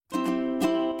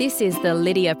This is the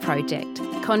Lydia Project,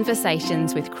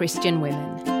 Conversations with Christian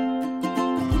Women.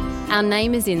 Our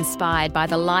name is inspired by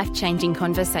the life-changing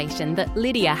conversation that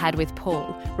Lydia had with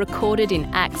Paul, recorded in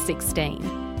Acts 16.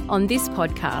 On this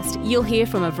podcast, you'll hear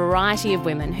from a variety of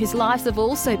women whose lives have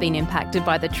also been impacted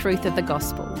by the truth of the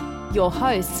gospel. Your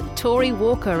hosts, Tori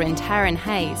Walker and Taryn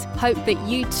Hayes, hope that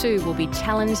you too will be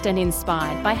challenged and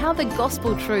inspired by how the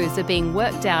gospel truths are being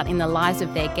worked out in the lives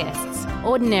of their guests,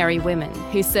 ordinary women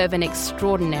who serve an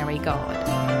extraordinary God.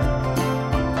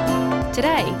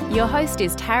 Today, your host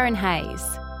is Taryn Hayes.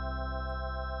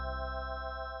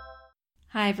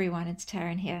 Hi everyone, it's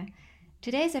Taryn here.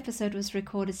 Today's episode was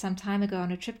recorded some time ago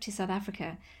on a trip to South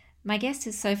Africa. My guest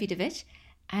is Sophie Witt,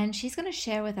 and she's going to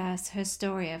share with us her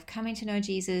story of coming to know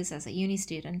Jesus as a uni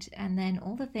student and then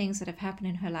all the things that have happened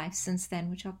in her life since then,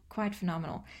 which are quite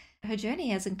phenomenal. Her journey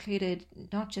has included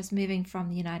not just moving from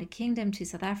the United Kingdom to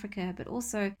South Africa, but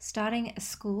also starting a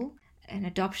school, an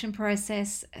adoption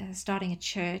process, starting a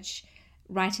church,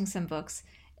 writing some books.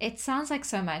 It sounds like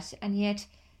so much, and yet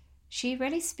she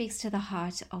really speaks to the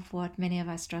heart of what many of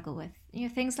us struggle with.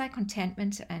 Things like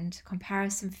contentment and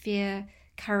comparison, fear,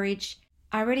 courage.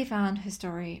 I really found her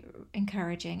story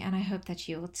encouraging, and I hope that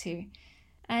you will too.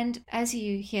 And as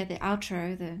you hear the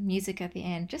outro, the music at the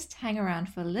end, just hang around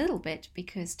for a little bit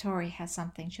because Tori has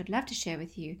something she'd love to share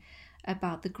with you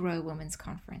about the Grow Women's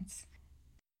Conference.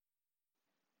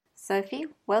 Sophie,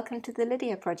 welcome to the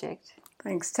Lydia Project.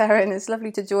 Thanks, Taryn. It's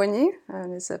lovely to join you,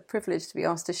 and it's a privilege to be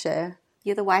asked to share.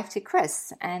 You're the wife to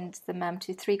Chris and the mum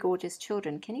to 3 gorgeous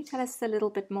children. Can you tell us a little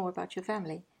bit more about your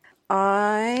family?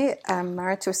 I am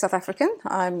married to a South African.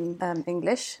 I'm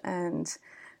English, and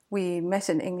we met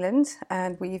in England,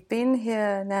 and we've been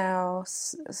here now.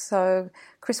 So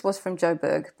Chris was from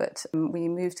Joburg, but we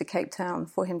moved to Cape Town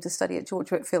for him to study at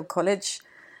George Whitfield College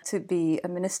to be a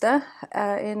minister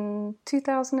in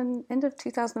end of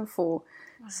 2004.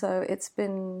 Wow. So it's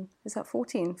been,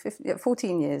 14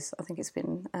 years, I think it's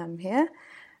been here.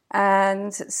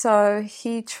 And so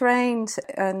he trained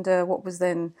under what was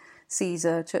then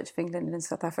Caesar, Church of England in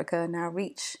South Africa, now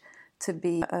Reach, to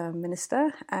be a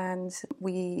minister. And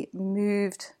we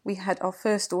had our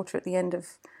first daughter at the end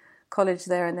of college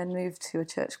there, and then moved to a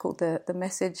church called the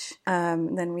Message.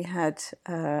 Then we had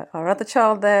our other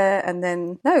child there, and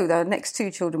then, our next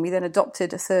 2 children, we then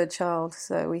adopted a 3rd child.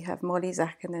 So we have Molly,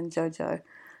 Zach, and then Jojo, a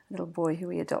little boy who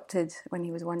we adopted when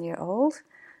he was 1 year old.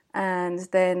 And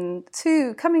then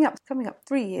 2 coming up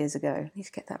 3 years ago. I need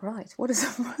to get that right. What is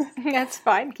it? That's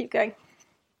fine. Keep going.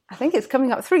 I think it's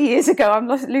coming up 3 years ago. I'm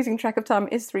losing track of time.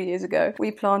 It is 3 years ago.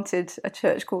 We planted a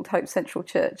church called Hope Central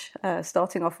Church,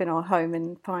 starting off in our home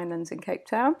in Pinelands in Cape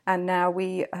Town. And now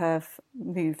we have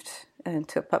moved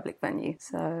to a public venue.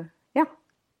 So, yeah.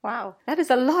 Wow. That is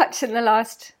a lot in the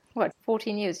last,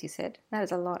 14 years you said? That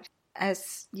is a lot.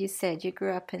 As you said, you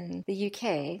grew up in the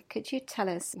UK. Could you tell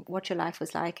us what your life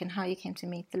was like and how you came to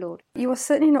meet the Lord? You are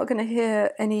certainly not going to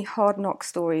hear any hard knock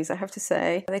stories, I have to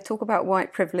say. They talk about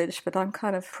white privilege, but I'm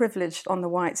kind of privileged on the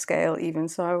white scale even.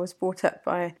 So I was brought up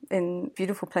in a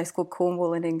beautiful place called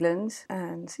Cornwall in England.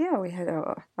 And yeah, we had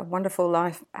a wonderful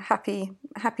life, a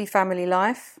happy family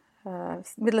life,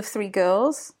 middle of 3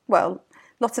 girls. Well,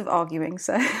 lots of arguing,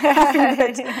 so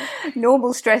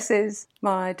normal stresses.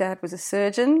 My dad was a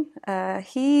surgeon.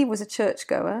 He was a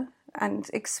churchgoer and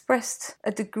expressed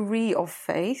a degree of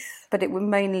faith, but it was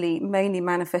mainly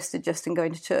manifested just in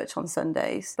going to church on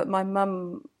Sundays. But my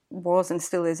mum was and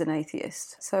still is an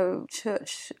atheist. So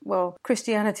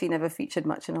Christianity never featured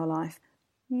much in our life.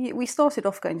 We started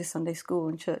off going to Sunday school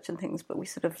and church and things, but we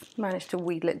sort of managed to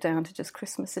wheedle it down to just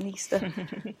Christmas and Easter.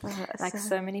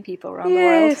 So many people around the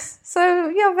world. Yes. So,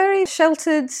 yeah, very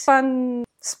sheltered, fun,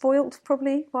 spoilt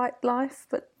probably, white life,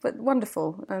 but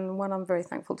wonderful, and one I'm very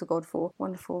thankful to God for.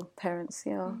 Wonderful parents,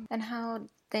 yeah. And how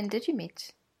then did you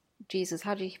meet Jesus?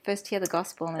 How did you first hear the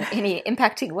gospel in any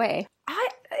impacting way?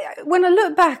 When I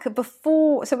look back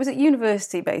before, so it was at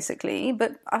university basically,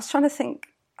 but I was trying to think,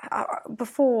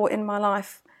 before in my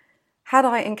life, had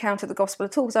I encountered the gospel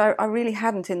at all? Because I really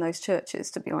hadn't in those churches,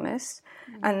 to be honest.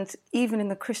 And even in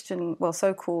the Christian,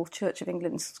 so-called Church of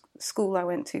England school I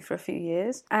went to for a few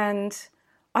years. And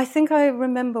I think I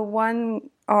remember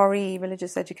one RE,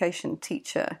 religious education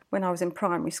teacher, when I was in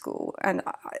primary school. And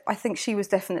I think she was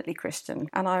definitely Christian.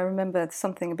 And I remember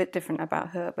something a bit different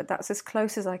about her, but that's as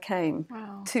close as I came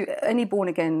to any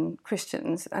born-again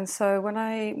Christians. And so when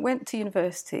I went to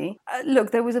university,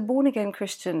 there was a born-again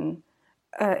Christian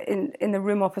in the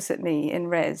room opposite me in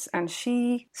Res, and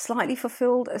she slightly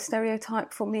fulfilled a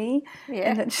stereotype for me. Yeah.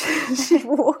 And that she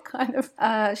wore kind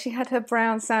of, she had her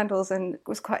brown sandals and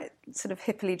was quite sort of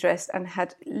hippily dressed, and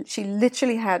she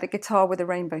literally had a guitar with a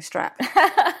rainbow strap.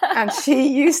 And she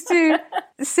used to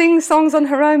sing songs on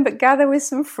her own, but gather with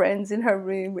some friends in her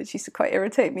room, which used to quite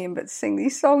irritate me, but sing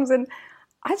these songs. And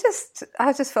I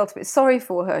just felt a bit sorry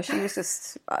for her. She was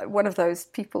just one of those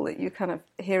people that you kind of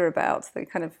hear about, the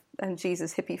kind of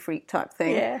Jesus hippie freak type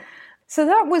thing. Yeah. So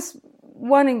that was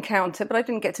one encounter, but I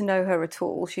didn't get to know her at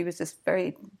all. She was just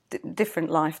very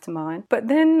different life to mine. But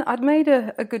then I'd made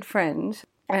a good friend,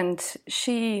 and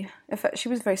in fact, she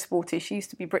was very sporty. She used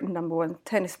to be Britain #1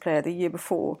 tennis player the year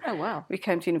before. Oh, wow. We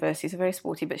came to university, so very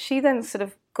sporty. But she then sort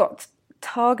of got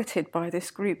targeted by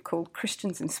this group called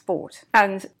Christians in Sport.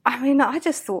 And I mean, I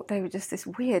just thought they were just this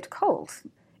weird cult.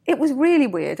 It was really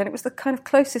weird, and it was the kind of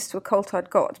closest to a cult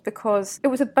I'd got, because it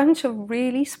was a bunch of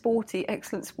really sporty,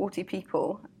 excellent sporty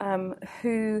people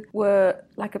who were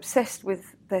like obsessed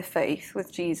with their faith,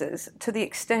 with Jesus, to the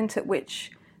extent at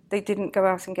which they didn't go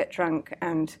out and get drunk,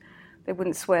 and they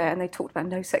wouldn't swear, and they talked about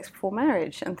no sex before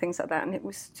marriage and things like that, and it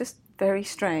was just very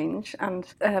strange.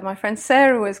 And my friend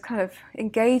Sarah was kind of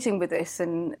engaging with this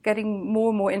and getting more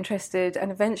and more interested,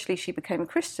 and eventually she became a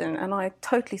Christian, and I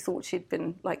totally thought she'd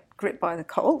been like gripped by the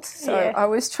cult, so Yeah. I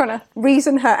was trying to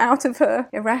reason her out of her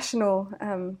irrational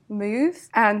move.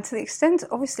 And to the extent,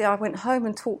 obviously, I went home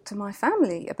and talked to my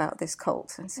family about this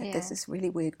cult and said, there's this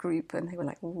really weird group, and they were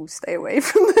like, oh, stay away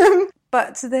from them.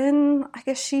 But then I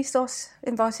guess she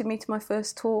invited me to my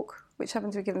first talk, which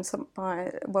happened to be given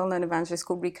by a well-known evangelist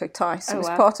called Rico Tice, who was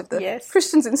part of the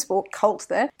Christians in Sport cult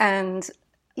there. And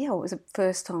yeah, it was the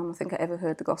first time I think I ever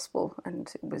heard the gospel,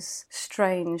 and it was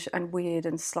strange and weird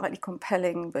and slightly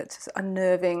compelling, but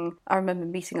unnerving. I remember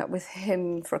meeting up with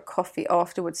him for a coffee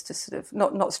afterwards to sort of,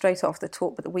 not straight after the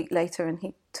talk, but a week later, and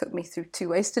he took me through 2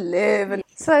 Ways to Live. And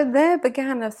so there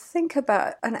began, I think,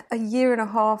 about a year and a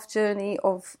half journey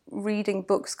of reading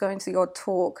books, going to the odd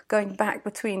talk, going back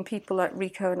between people like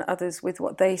Rico and others with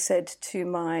what they said to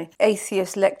my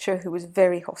atheist lecturer, who was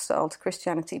very hostile to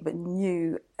Christianity but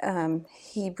knew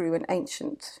Hebrew and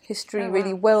ancient history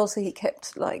really well, so he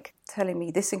kept like telling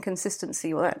me this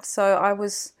inconsistency or that. So I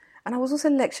was also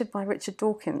lectured by Richard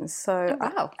Dawkins. So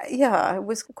it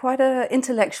was quite an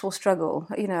intellectual struggle,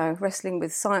 wrestling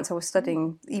with science. I was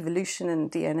studying evolution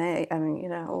and DNA,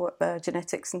 or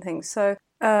genetics and things. So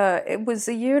it was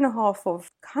a year and a half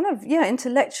of kind of,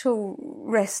 intellectual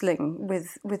wrestling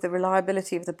with the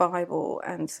reliability of the Bible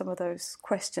and some of those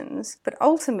questions. But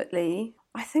ultimately,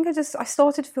 I think I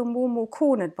started to feel more and more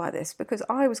cornered by this, because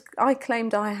I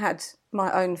claimed I had my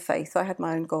own faith. I had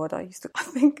my own God. I used to, I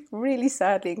think, really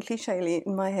sadly and clichély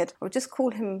in my head, I would just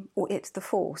call him or it the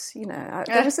Force. I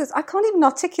can't even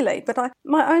articulate, but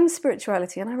my own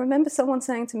spirituality. And I remember someone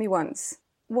saying to me once,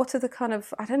 what are the kind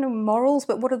of, I don't know, morals,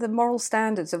 but what are the moral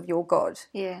standards of your God?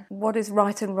 Yeah. What is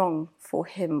right and wrong for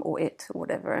him or it or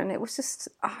whatever? And it was just,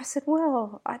 I said,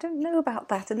 well, I don't know about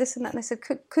that and this and that. And they said,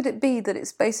 could it be that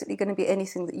it's basically going to be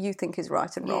anything that you think is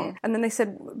right and wrong? And then they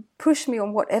said, push me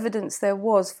on what evidence there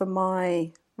was for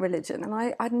my religion.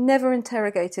 And I'd never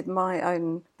interrogated my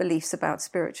own beliefs about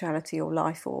spirituality or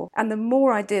life. And the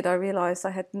more I did, I realised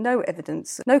I had no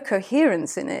evidence, no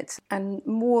coherence in it. And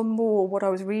more what I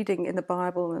was reading in the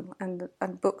Bible and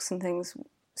books and things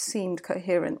seemed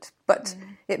coherent, but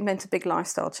it meant a big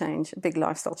lifestyle change,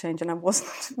 and I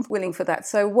wasn't willing for that.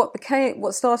 So what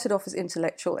started off as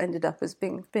intellectual ended up as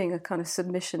being a kind of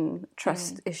submission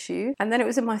trust issue. And then it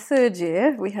was in my third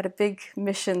year, we had a big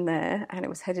mission there, and it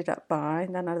was headed up by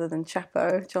none other than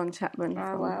Chapo, John Chapman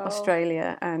from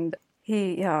Australia, and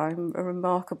I'm a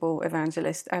remarkable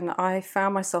evangelist, and I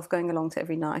found myself going along to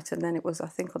every night. And then it was, I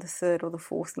think, on the third or the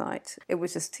fourth night, it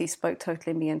was just, he spoke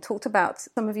totally in me and talked about,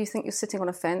 some of you think you're sitting on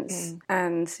a fence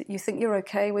and you think you're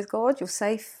okay with God, you're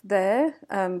safe there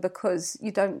because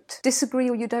you don't disagree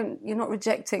or you're not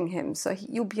rejecting him, so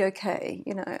you'll be okay,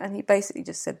 And he basically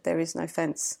just said, there is no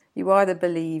fence. You either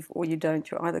believe or you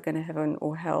don't. You're either going to heaven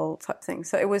or hell type thing.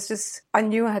 So it was just, I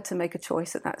knew I had to make a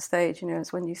choice at that stage.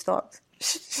 It's when you start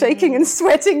shaking and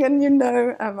sweating, and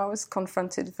I was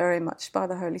confronted very much by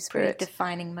the Holy Spirit. Pretty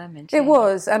defining moment. It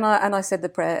was, and I said the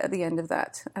prayer at the end of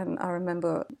that. And I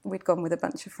remember we'd gone with a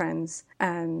bunch of friends,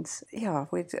 and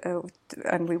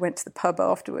we went to the pub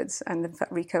afterwards. And in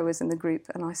fact, Rico was in the group,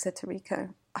 and I said to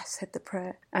Rico, I said the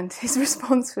prayer, and his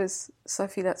response was,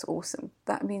 Sophie, that's awesome.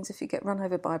 That means if you get run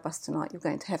over by a bus tonight, you're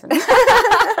going to heaven.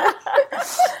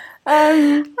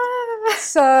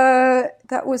 So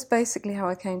that was basically how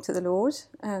I came to the Lord,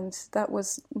 and that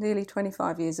was nearly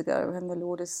 25 years ago, and the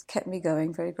Lord has kept me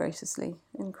going very graciously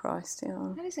in Christ.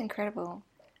 Yeah. That is incredible.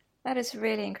 That is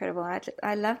really incredible.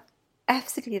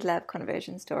 Absolutely love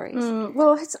conversion stories.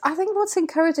 Well, I think what's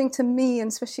encouraging to me, and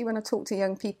especially when I talk to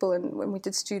young people and when we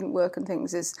did student work and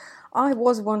things, is I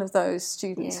was one of those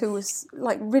students who was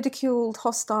like ridiculed,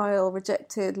 hostile,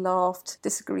 rejected, laughed,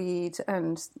 disagreed,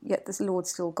 and yet the Lord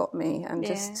still got me. And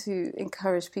just to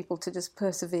encourage people to just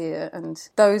persevere, and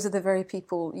those are the very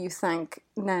people you thank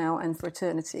now and for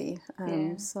eternity.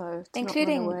 So to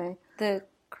including not run away. the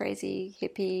crazy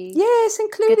hippie,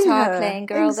 including guitar her. playing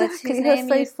girl. Exactly. That's whose name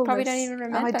you probably don't even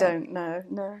remember. I don't know,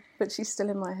 no, but she's still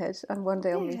in my head, and one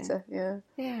day I'll meet her. Yeah.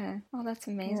 Oh, that's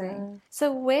amazing. Yeah.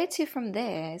 So where to from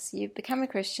there? So you've become a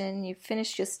Christian. You've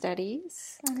finished your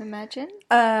studies, I imagine.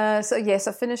 So yes,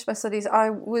 I finished my studies. I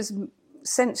was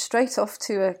sent straight off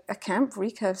to a camp.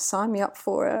 Rika signed me up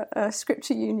for a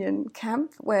Scripture Union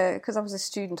camp where, because I was a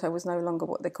student, I was no longer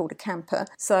what they called a camper.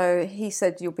 So he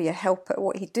said, you'll be a helper.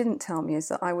 What he didn't tell me is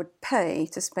that I would pay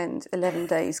to spend 11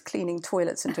 days cleaning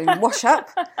toilets and doing wash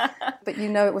up. But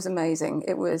it was amazing.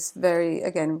 It was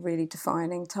really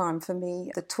defining time for me.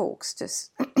 The talks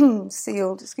just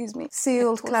sealed,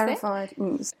 clarified.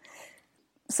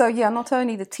 So not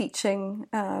only the teaching,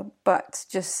 but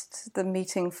just the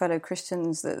meeting fellow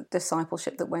Christians, the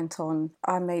discipleship that went on.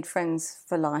 I made friends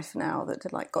for life now that are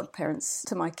like godparents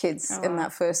to my kids in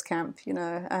that first camp,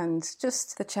 and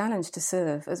just the challenge to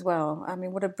serve as well. I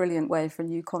mean, what a brilliant way for a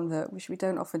new convert, which we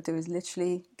don't often do, is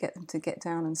literally get them to get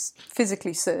down and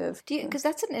physically serve. Because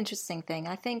that's an interesting thing.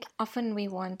 I think often we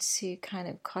want to kind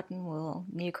of cotton wool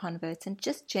new converts and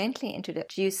just gently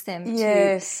introduce them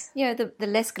to the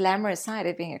less glamorous side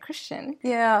of being a Christian.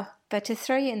 Yeah. But to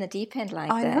throw you in the deep end like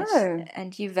I that, know.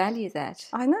 And you value that.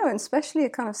 I know, and especially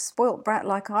a kind of spoilt brat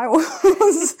like I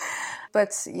was.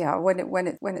 But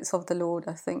when it's of the Lord,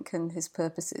 I think, and His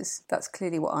purposes, that's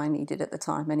clearly what I needed at the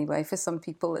time anyway. For some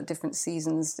people at different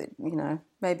seasons,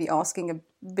 maybe asking a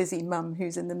busy mum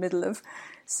who's in the middle of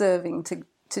serving to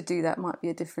do that might be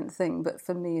a different thing, but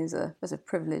for me as a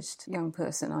privileged young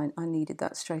person, I needed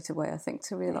that straight away, I think,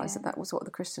 to realise that was what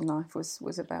the Christian life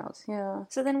was about. Yeah.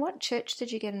 So then what church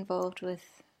did you get involved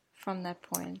with from that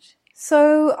point?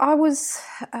 So I was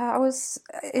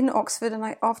in Oxford,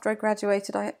 and after I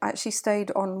graduated, I actually stayed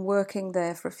on working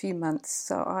there for a few months.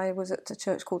 So I was at a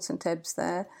church called St Ebb's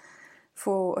there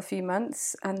for a few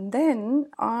months, and then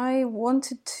I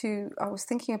was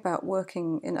thinking about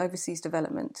working in overseas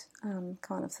development,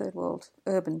 kind of third world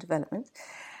urban development.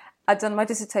 I'd done my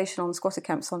dissertation on squatter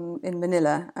camps in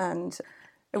Manila, and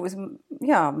it was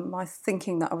my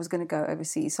thinking that I was going to go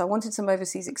overseas. So I wanted some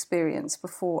overseas experience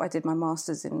before I did my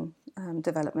master's in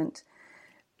development,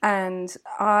 and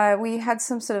we had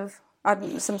some South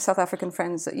African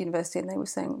friends at university, and they were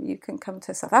saying, you can come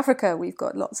to South Africa, we've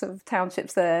got lots of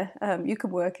townships there you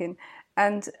can work in.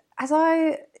 And as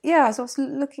I was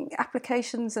looking at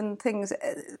applications and things,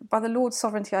 by the Lord's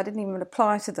sovereignty, I didn't even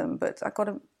apply to them, but I got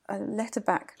a letter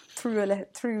back through a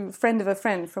friend of a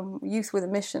friend from Youth with a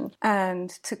Mission, and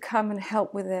to come and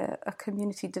help with a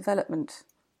community development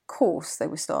course they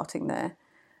were starting there.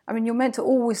 I mean, you're meant to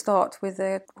always start with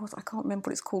I can't remember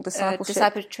what it's called,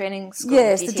 discipleship training school.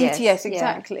 Yes, the DTS,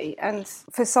 exactly. Yeah. And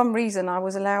for some reason, I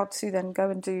was allowed to then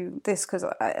go and do this because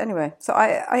so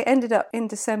I ended up in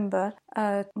December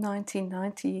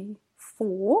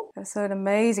 1994. So an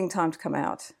amazing time to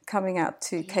coming out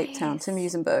to Cape Town, to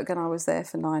Muizenberg, and I was there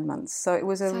for 9 months. So it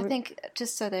was I think,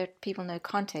 just so that people know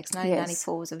context,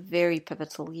 1994 was a very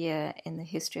pivotal year in the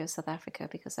history of South Africa,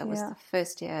 because that was the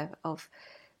first year of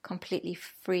completely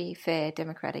free, fair,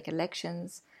 democratic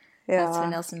elections. Yeah. That's when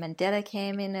Nelson Mandela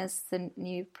came in as the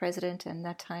new president, and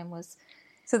that time was...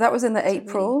 So that was in the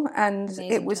April, and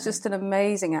it was just an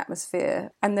amazing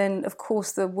atmosphere. And then, of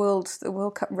course, the World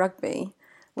Cup rugby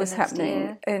was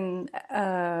happening in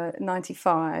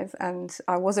 95, and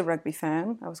I was a rugby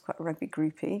fan. I was quite a rugby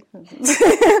groupie,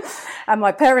 and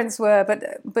my parents were.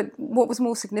 But what was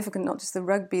more significant, not just the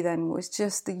rugby then, was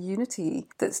just the unity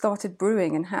that started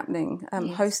brewing and happening,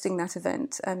 hosting that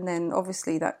event, and then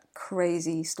obviously that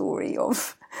crazy story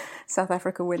of South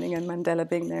Africa winning and Mandela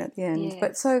being there at the end. Yes.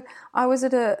 But so I was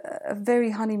at a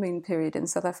very honeymoon period in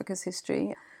South Africa's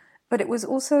history. But it was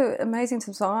also amazing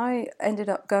to me. So I ended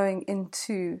up going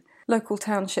into local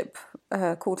township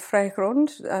called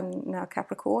Vrygrond, now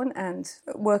Capricorn, and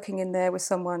working in there with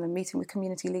someone and meeting with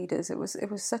community leaders. It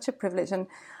was such a privilege, and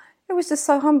it was just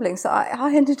so humbling. So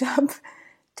I ended up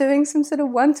doing some sort of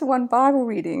one-to-one Bible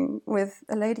reading with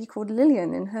a lady called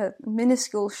Lillian in her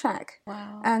minuscule shack.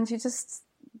 Wow. And you just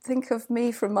think of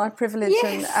me from my privilege.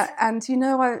 Yes. And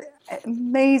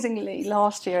amazingly,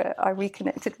 last year I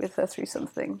reconnected with her through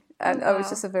something. And it was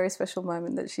just a very special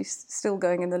moment that she's still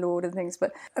going in the Lord and things.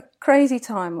 But a crazy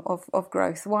time of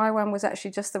growth. YWAM was actually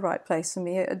just the right place for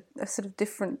me. A sort of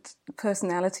different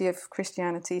personality of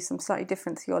Christianity, some slightly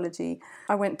different theology.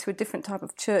 I went to a different type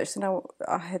of church than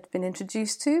I had been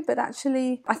introduced to. But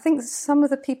actually, I think some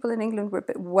of the people in England were a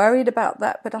bit worried about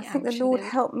that. But I think the Lord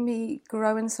helped me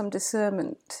grow in some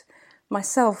discernment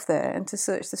myself there, and to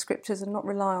search the scriptures and not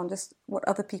rely on just what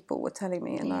other people were telling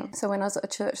me. And so when I was at a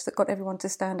church that got everyone to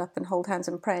stand up and hold hands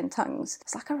and pray in tongues,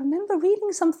 it's like I remember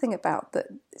reading something about that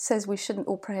says we shouldn't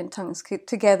all pray in tongues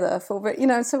together for,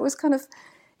 so it was kind of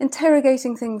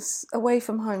interrogating things away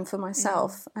from home for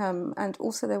myself. And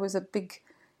also there was it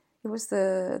was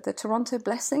the Toronto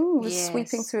blessing was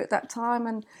sweeping through at that time,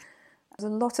 and there was a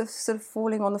lot of sort of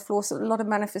falling on the floor, so a lot of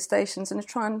manifestations, and to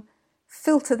try and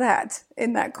filter that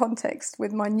in that context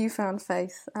with my newfound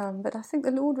faith. But I think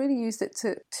the Lord really used it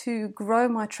to grow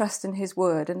my trust in His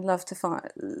Word, and want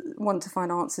to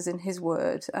find answers in His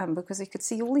Word, because He could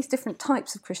see all these different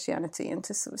types of Christianity, and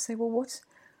to sort of say, well,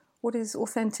 what is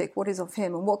authentic, what is of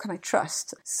Him, and what can I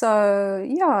trust? So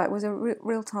it was a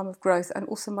real time of growth. And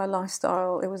also my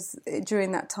lifestyle,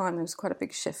 during that time there was quite a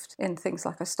big shift in things,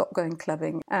 like I stopped going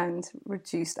clubbing and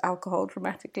reduced alcohol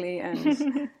dramatically,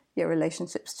 and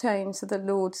relationships changed. So the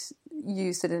Lord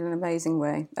used it in an amazing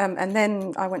way. And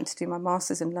then I went to do my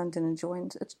master's in London and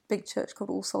joined a big church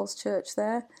called All Souls Church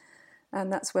there.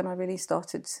 And that's when I really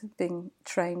started being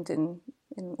trained in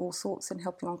all sorts, and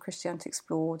helping on Christianity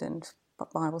Explored and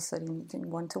Bible study in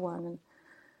one-to-one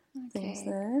and things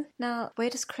there. Now,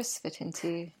 where does Chris fit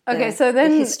into so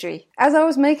then, the history? As I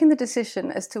was making the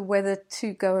decision as to whether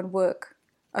to go and work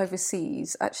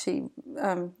overseas, actually,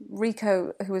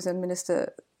 Rico, who was a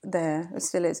minister there, and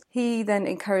still is, he then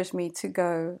encouraged me to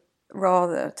go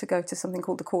to something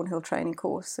called the Cornhill Training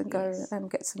Course, and go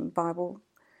and get some Bible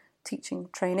teaching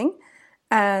training.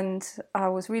 And I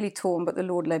was really torn, but the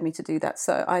Lord led me to do that.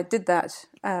 So I did that,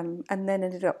 and then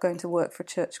ended up going to work for a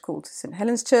church called St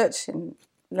Helen's Church in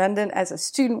London as a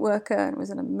student worker, and it was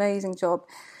an amazing job.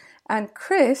 And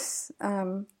Chris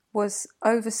was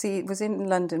in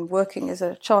London working as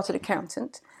a chartered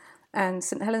accountant, and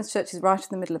St Helen's Church is right in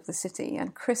the middle of the city,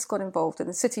 and Chris got involved in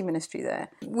the city ministry there.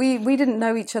 We didn't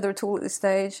know each other at all at this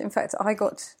stage. In fact, I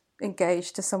got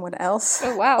engaged to someone else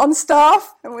on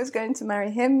staff and was going to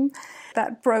marry him.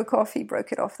 That broke off. He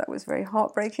broke it off. That was very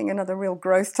heartbreaking. Another real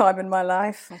growth time in my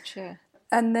life. Not sure.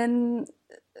 And then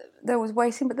there was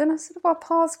waiting, but then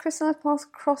Chris and I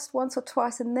crossed once or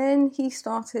twice, and then he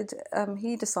decided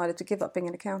to give up being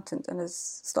an accountant and has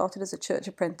started as a church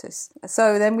apprentice.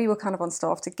 So then we were kind of on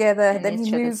staff together. And then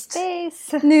he moved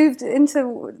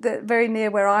into very near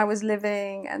where I was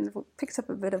living, and picked up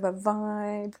a bit of a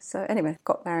vibe. So anyway,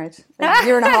 got married a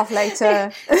year and a half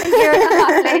later.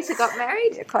 Got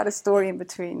married. Quite a story in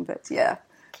between, but yeah.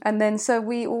 And then so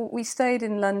we stayed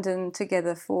in London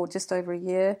together for just over a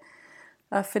year.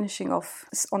 Finishing off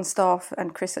on staff,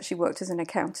 and Chris actually worked as an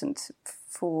accountant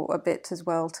for a bit as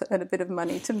well, to earn a bit of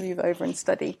money to move over and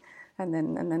study, and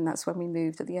then that's when we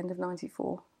moved at the end of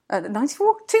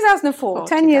 2004,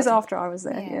 10 years after I was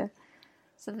there. Yeah.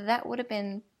 So that would have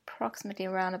been approximately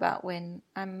around about when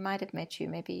I might have met you,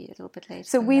 maybe a little bit later.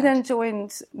 So we then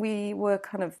joined. We were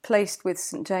kind of placed with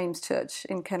St James Church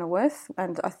in Kenilworth,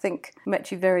 and I think met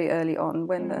you very early on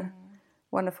when the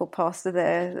wonderful pastor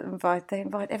there they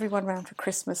invite everyone round for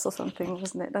Christmas or something,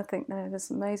 wasn't it? I think there's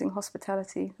amazing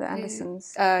hospitality, the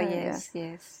Andersons. Yes.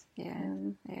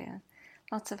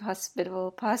 Lots of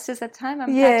hospitable pastors at the time.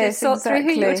 I'm glad to sort through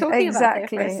who you were talking about there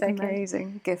for a second.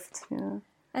 Amazing gift. Yeah.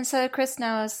 And so Chris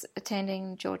now is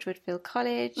attending George Whitfield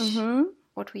College. Mm-hmm.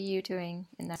 What were you doing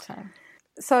in that time?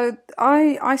 So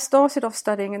I started off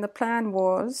studying, and the plan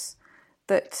was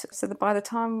that by the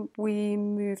time we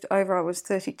moved over, I was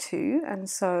 32, and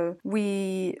so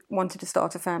we wanted to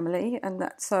start a family,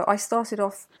 so I started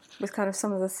off with kind of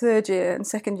some of the third year and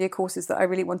second year courses that I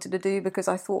really wanted to do, because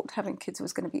I thought having kids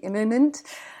was going to be imminent,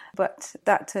 but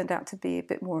that turned out to be a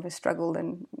bit more of a struggle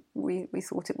than we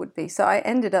thought it would be. So I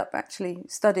ended up actually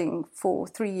studying for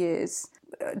 3 years,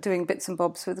 doing bits and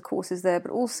bobs with the courses there,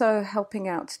 but also helping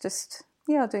out,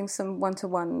 doing some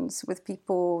one-to-ones with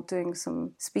people, doing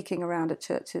some speaking around at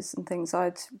churches and things.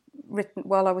 I'd written,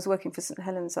 while I was working for St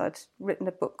Helens, I'd written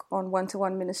a book on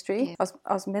one-to-one ministry. Yeah.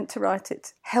 I was meant to write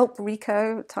it, help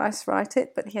Rico Tice write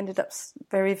it, but he ended up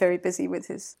very, very busy with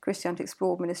his Christianity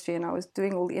Explored ministry, and I was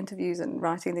doing all the interviews and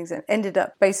writing things, and it ended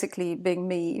up basically being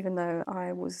me, even though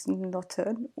I was not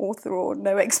an author or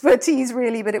no expertise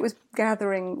really, but it was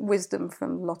gathering wisdom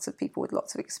from lots of people with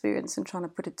lots of experience and trying to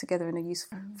put it together in a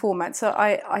useful format. So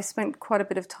I spent quite a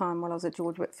bit of time while I was at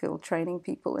George Whitfield training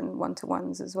people in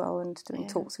one-to-ones as well and doing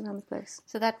talks around the place.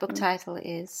 So that book title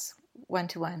is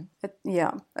One-to-One.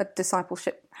 A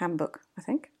discipleship handbook, I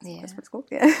think. That's what it's called.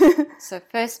 So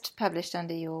first published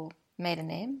under your maiden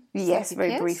name? Yes, Sophie very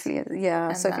Pierce? briefly. Yeah,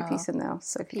 And Sophie now Pierce and now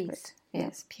Sophie Pierce. DeWitt.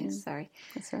 Yes, Pierce, sorry.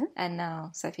 That's right. And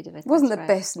now Sophie DeWitt. It wasn't the right.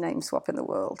 best name swap in the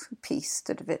world, Peace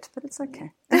to DeWitt, but it's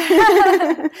okay.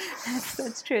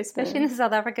 That's true, especially in the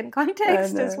South African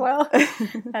context as well.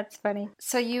 That's funny.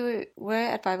 So you were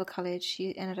at Bible college.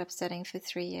 You ended up studying for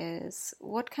 3 years.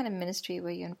 What kind of ministry were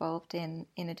you involved in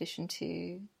addition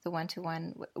to the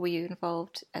one-to-one? Were you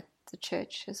involved at the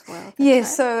church as well?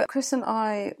 Yes, so Chris and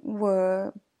I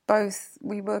were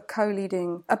we were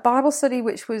co-leading a Bible study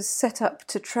which was set up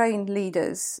to train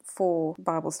leaders for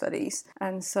Bible studies.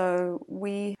 And so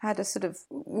we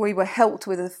were helped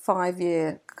with a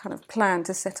 5-year kind of plan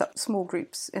to set up small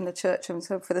groups in the church. And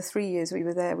so for the 3 years we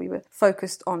were there, we were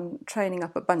focused on training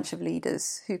up a bunch of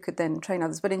leaders who could then train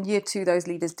others. But in year 2, those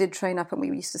leaders did train up, and we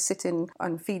used to sit in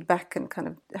and feedback and kind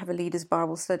of have a leaders'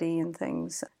 Bible study and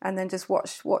things, and then just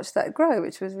watch that grow,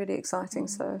 which was really exciting.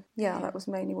 So that was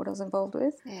mainly what I was involved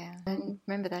with. Yeah, and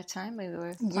remember that time we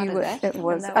were It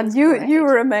was, and you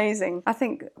were amazing. I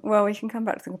think, well, we can come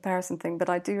back to the comparison thing, but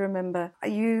I do remember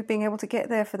you being able to get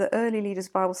there for the early leaders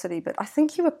Bible study, but I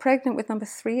think you were pregnant with number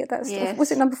 3 at that stage. Yes.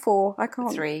 Was it number 4? I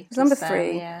can't. 3. It was number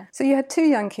 3. Yeah. So you had 2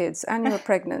 young kids, and you were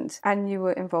pregnant, and you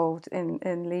were involved in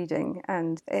leading,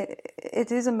 and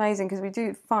it is amazing because we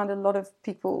do find a lot of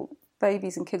people,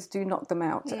 babies and kids, do knock them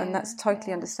out, and that's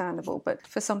totally understandable. But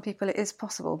for some people, it is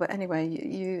possible. But anyway,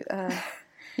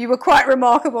 you were quite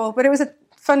remarkable. But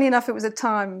funnily enough, it was a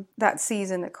time, that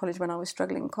season at college, when I was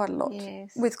struggling quite a lot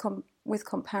with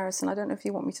comparison. I don't know if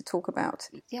you want me to talk about.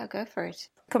 Yeah, go for it.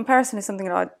 Comparison is something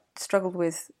that I struggled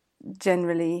with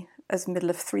generally as middle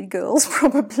of 3 girls,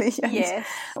 probably. And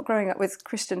growing up with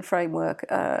Christian framework,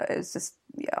 it was just,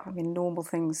 normal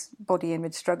things, body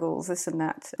image struggles, this and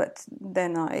that. But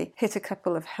then I hit a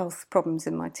couple of health problems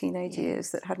in my teenage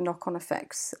years that had knock-on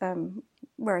effects,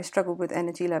 where I struggled with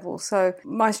energy levels. So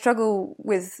my struggle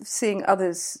with seeing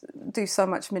others do so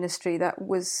much ministry, that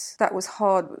was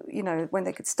hard, when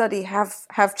they could study,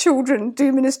 have children,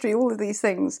 do ministry, all of these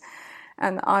things.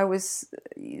 And I was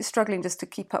struggling just to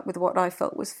keep up with what I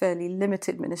felt was fairly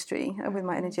limited ministry with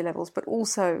my energy levels, but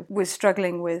also was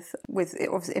struggling with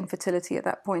obviously infertility at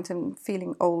that point and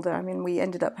feeling older. I mean, we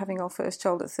ended up having our first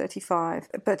child at 35,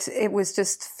 but it was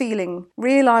just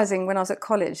realizing when I was at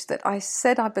college that I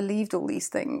said I believed all these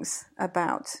things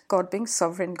about God being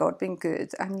sovereign, God being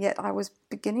good, and yet I was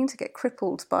beginning to get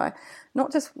crippled by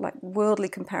not just like worldly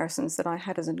comparisons that I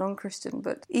had as a non-Christian,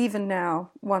 but even now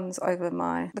ones over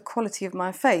the quality of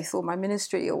my faith or my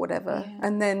ministry or whatever,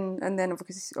 and then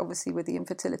obviously with the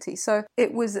infertility. So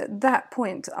it was at that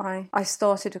point I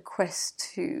started a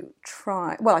quest to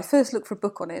try. Well, I first looked for a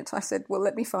book on it. I said, well,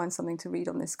 let me find something to read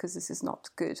on this, because this is not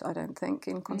good, I don't think,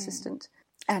 inconsistent.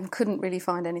 And couldn't really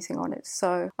find anything on it.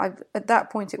 So at that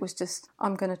point it was just,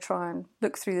 I'm going to try and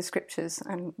look through the scriptures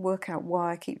and work out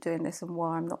why I keep doing this and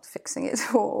why I'm not fixing it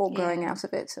or growing out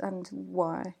of it, and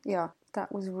why.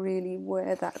 That was really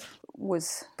where that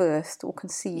was birthed or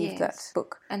conceived, that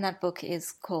book. And that book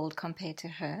is called Compared to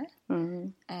Her. Mm-hmm.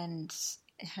 And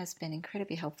it has been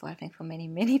incredibly helpful, I think, for many,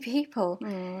 many people.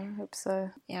 I hope so.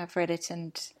 Yeah, I've read it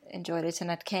and enjoyed it. And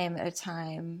it came at a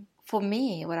time, for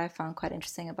me, what I found quite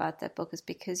interesting about that book is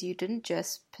because you didn't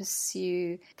just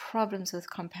pursue problems with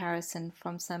comparison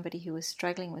from somebody who was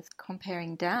struggling with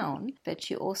comparing down, but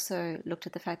you also looked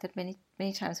at the fact that many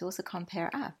times we also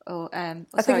compare up.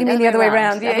 I think you mean the other way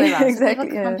around. Yeah, exactly. So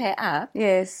people compare up.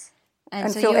 Yes. And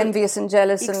so feel envious and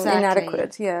jealous and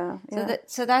inadequate.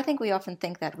 So I think we often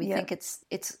think that. We think it's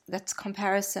that's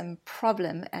comparison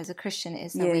problem as a Christian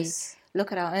is that we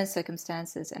look at our own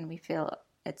circumstances and we feel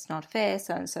it's not fair,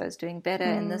 so-and-so is doing better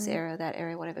in this area, that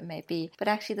area, whatever it may be. But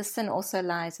actually the sin also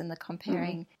lies in the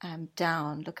comparing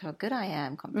down. Look how good I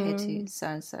am compared to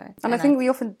so-and-so. And I think we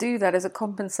often do that as a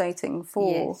compensating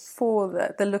for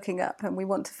the looking up, and we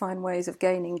want to find ways of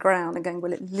gaining ground and going,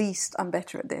 well, at least I'm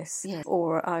better at this. Yes.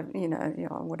 Or,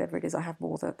 whatever it is, I have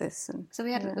more at this. And so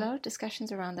we had a lot of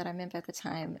discussions around that, I remember at the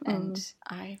time, and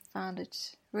I found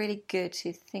it really good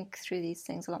to think through these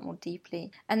things a lot more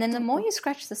deeply. And then the more you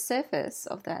scratch the surface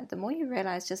of that, the more you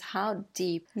realize just how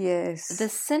deep the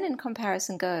sin in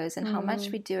comparison goes, and how much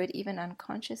we do it even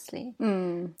unconsciously.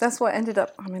 That's what ended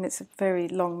up, I mean, it's a very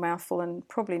long mouthful and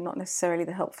probably not necessarily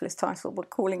the helpfulest title, but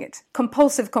calling it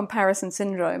compulsive comparison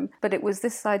syndrome. But it was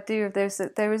this idea of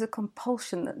there is a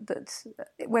compulsion that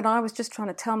when I was just trying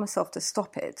to tell myself to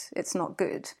stop it, it's not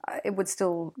good.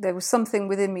 There was something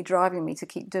within me driving me to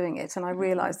keep doing it. And I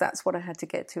realised that's what I had to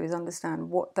get to, is understand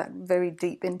what that very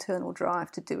deep internal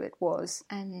drive to do it was.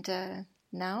 And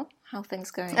now, how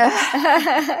things going?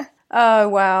 Oh,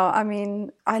 wow. I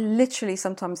mean, I literally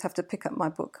sometimes have to pick up my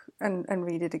book and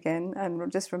read it again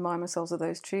and just remind myself of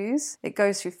those truths. It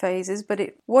goes through phases, but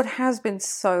what has been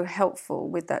so helpful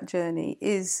with that journey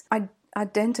is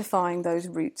identifying those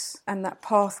roots and that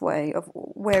pathway of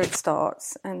where it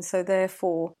starts. And so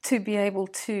therefore to be able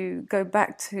to go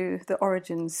back to the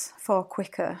origins far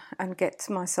quicker and get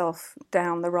myself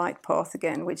down the right path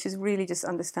again, which is really just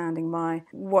understanding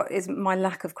what is my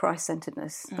lack of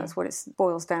Christ-centeredness. That's what it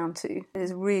boils down to.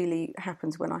 It really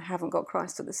happens when I haven't got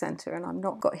Christ at the centre and I've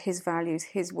not got his values,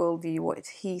 his worldview, what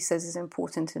he says is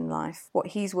important in life, what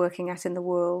he's working at in the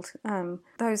world.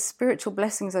 Those spiritual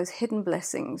blessings, those hidden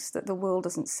blessings that the world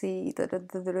doesn't see, that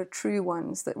are true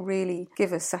ones, that really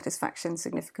give us satisfaction,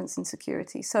 significance and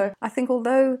security. So I think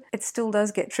although it still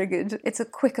does get triggered, it's a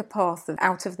quicker path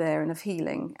out of there and of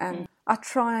healing. And I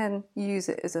try and use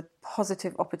it as a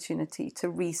positive opportunity to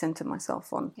recenter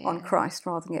myself on Christ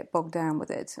rather than get bogged down with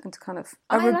it. And to kind of...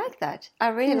 I like that. I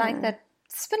really like that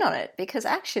spin on it, because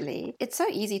actually it's so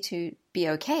easy to be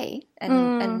okay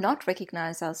and not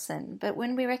recognize our sin. But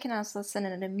when we recognize our sin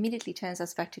and it immediately turns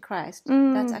us back to Christ,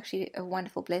 that's actually a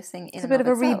wonderful blessing in and of itself.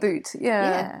 It's a bit of a reboot.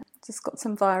 Yeah. Just got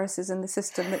some viruses in the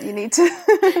system that you need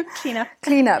to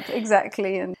clean up,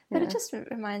 exactly. But it just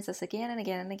reminds us again and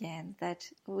again and again that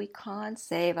we can't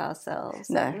save ourselves.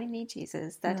 No. That we need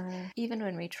Jesus. That even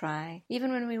when we try,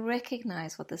 even when we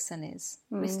recognize what the sin is,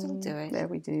 we still do it. Yeah,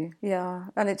 we do. Yeah.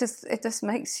 And it just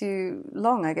makes you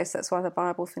long. I guess that's why the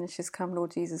Bible finishes, "Come,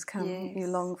 Lord Jesus, come." Yes. You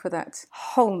long for that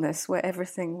wholeness where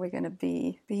everything we're going to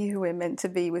be who we're meant to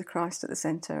be with Christ at the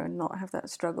centre and not have that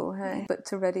struggle, hey? Yeah. But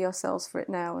to ready ourselves for it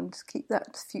now and keep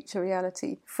that future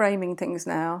reality, framing things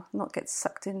now, not get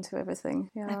sucked into everything.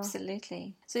 Yeah.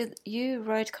 Absolutely. So you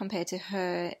wrote compared to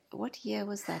her. What year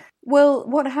was that? Well,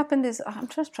 what happened is, I'm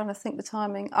just trying to think the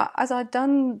timing. As I'd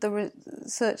done the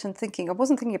research and thinking, I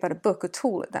wasn't thinking about a book at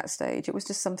all at that stage. It was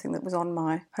just something that was on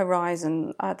my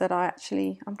horizon that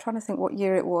I'm trying to think what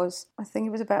year it was. I think it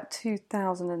was about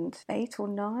 2008 or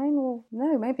 9, or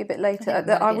no, maybe a bit later. A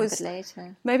bit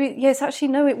later. Maybe, yes, actually,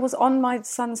 no, it was on my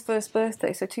son's first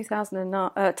birthday, so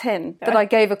 2010, that I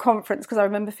gave a conference, because I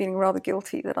remember feeling rather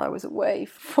guilty that I was away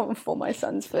for my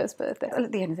son's first birthday.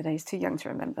 At the end of the day, he's too young to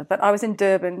remember. But I was in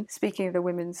Durban speaking at the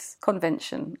Women's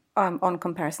Convention on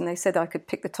comparison. They said I could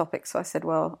pick the topic, so I said,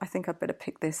 well, I think I'd better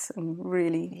pick this and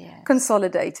really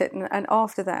consolidate it. And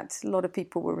after that, a lot of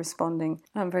people were responding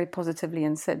very positively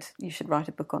and said, you should write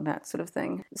a book on that sort of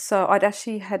thing. So I'd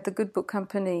actually had the Good Book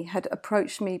Company had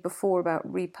approached me before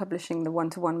about republishing the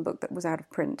one-to-one book that was out of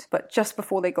print. But just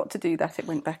before they got to do that, it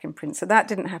went back in print. So that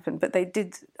didn't happen, but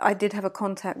I did have a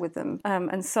contact with them.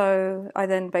 And so I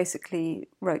then basically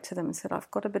wrote to them and said, I've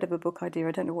got a bit of a book idea,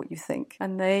 I don't know what you think.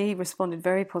 And they responded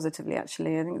very positively,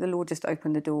 actually. I think the Lord just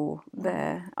opened the door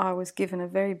there. I was given a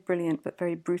very brilliant but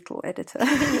very brutal editor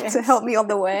to help me on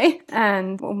the way.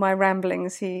 And all my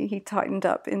ramblings, he tightened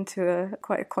up into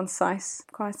quite a concise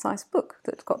book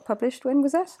that got published. When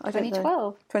was that?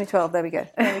 2012. 2012, there we go.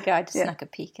 There we go, I just snuck a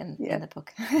peek in the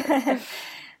book.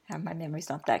 My memory's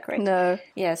not that great. No.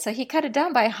 Yeah, so he cut it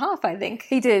down by half, I think.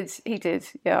 He did,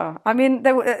 yeah. I mean,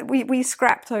 we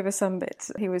scrapped over some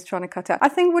bits he was trying to cut out. I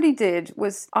think what he did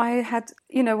was I had,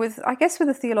 with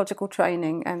the theological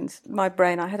training and my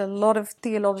brain, I had a lot of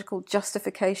theological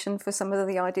justification for some of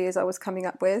the ideas I was coming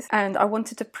up with. And I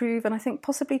wanted to prove, and I think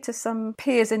possibly to some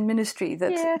peers in ministry,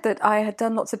 that I had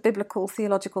done lots of biblical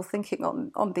theological thinking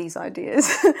on these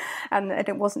ideas. and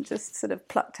it wasn't just sort of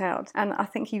plucked out. And I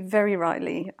think he very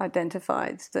rightly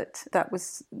identified that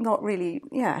was not really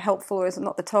helpful, or is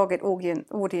not the target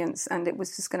audience, and it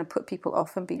was just going to put people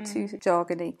off and be too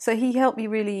jargony. So he helped me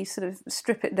really sort of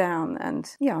strip it down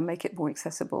and make it more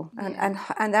accessible.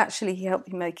 And actually he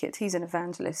helped me make it. He's an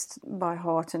evangelist by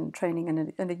heart and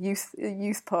training, and a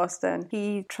youth pastor, and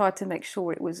he tried to make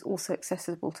sure it was also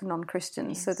accessible to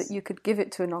non-Christians, so that you could give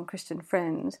it to a non-Christian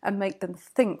friend and make them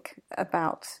think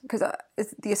about, because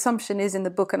the assumption is in the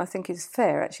book, and I think is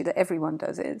fair actually, that everyone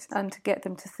does it, and to get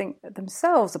them to think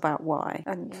themselves about why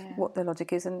and what their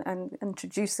logic is, and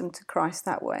introduce them to Christ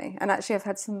that way. And actually I've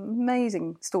had some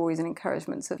amazing stories and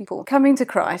encouragements of people coming to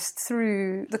Christ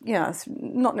through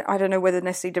not, I don't know whether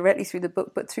necessarily directly through the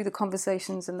book, but through the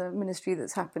conversations and the ministry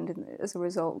that's happened as a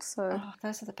result. So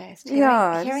those are the best.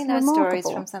 Hearing those remarkable stories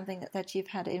from something that you've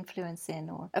had influence in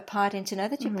or a part in, to know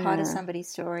that you're part of somebody's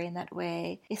story in that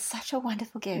way is such a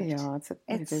wonderful gift. Yeah,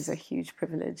 it is a huge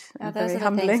privilege. Those very are the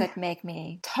humbling things that make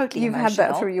me totally You've emotional.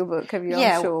 had that through your book, have you?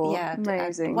 Yeah, I'm sure. yeah.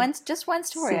 Amazing. Just one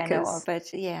story I know of,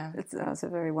 but yeah. It's a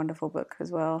very wonderful book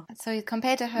as well. So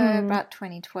compared to her, about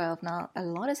 2012, now a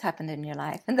lot has happened in your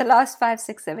life in the last 5,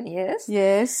 6, 7 years.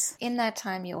 Yes. In that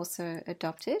time, you also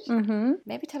adopted. Mm-hmm.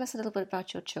 Maybe tell us a little bit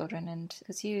about your children, and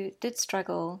because you did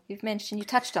struggle, you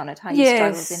touched on it, how you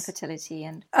struggled with infertility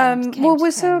and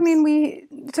we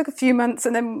took a few months,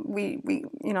 and then we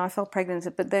I fell pregnant,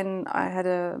 but then I had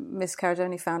a miscarriage. I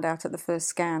only found out at the first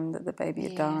scan that the baby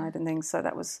had died and things, so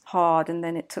that was hard. And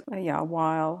then it took a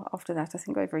while after that, I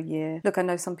think over a year. Look, I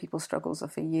know some people's struggles are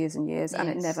for years and years, and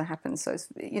it never happens, so it's,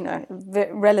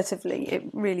 relatively it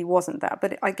really wasn't that,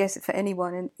 but I guess for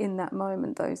anyone in that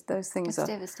moment, those things are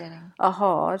devastating, are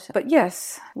hard. But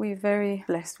yes, we're very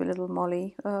blessed with little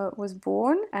Molly was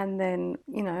born, and then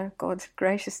God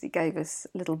graciously gave us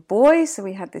a little boy, so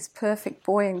we had this perfect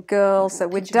boy and girl. So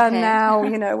we're done now.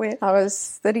 I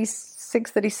was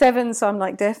 36, 37, so I'm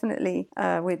like, definitely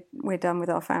we're done with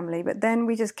our family. But then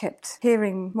we just kept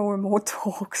hearing more and more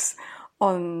talks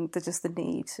on the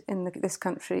need in this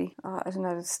country. I don't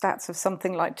know, stats of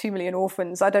something like 2 million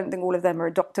orphans. I don't think all of them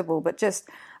are adoptable, but just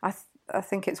I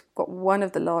think it's got one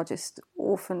of the largest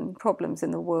orphan problems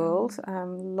in the world. A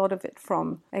lot of it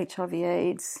from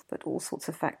HIV/AIDS, but all sorts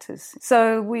of factors.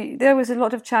 So there was a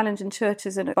lot of challenge in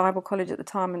churches and at Bible college at the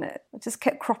time, and it just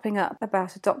kept cropping up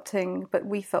about adopting. But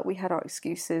we felt we had our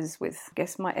excuses with, I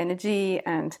guess, my energy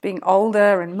and being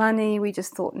older and money. We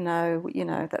just thought, no,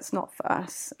 that's not for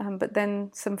us. But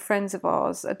then some friends of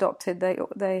ours adopted.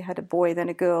 They had a boy, then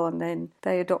a girl, and then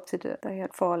they adopted it. They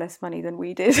had far less money than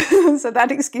we did, so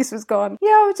that excuse was gone. Yeah,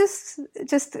 I was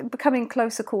just becoming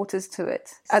closer quarters to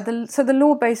it. So the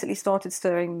Lord basically started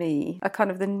stirring me.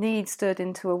 The need stirred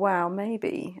into wow,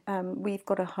 maybe we've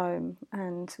got a home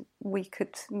and we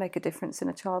could make a difference in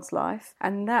a child's life.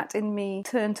 And that in me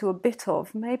turned to a bit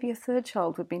of maybe a third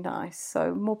child would be nice.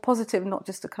 So more positive, not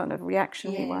just a kind of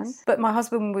reactionary one. But my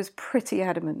husband was pretty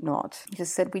adamant not. He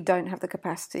just said, we don't have the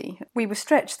capacity. We were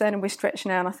stretched then and we're stretched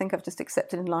now. And I think I've just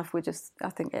accepted in life, I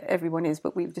think everyone is,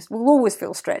 but we'll always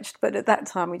feel stretched. But at that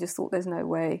time, we just thought there's no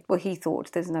way. Well, he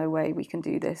thought there's no way we can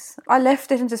do this. I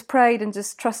left it and just prayed and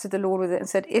just trusted the Lord with it and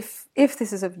said, if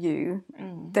this is of you,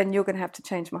 then you're going to have to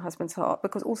change my husband's heart,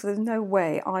 because also there's no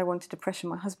way I wanted to pressure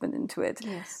my husband into it,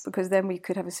 because then we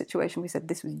could have a situation we said,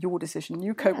 this was your decision,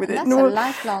 you cope with it. That's a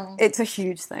lifelong... It's a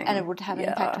huge thing. And it would have an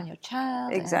impact on your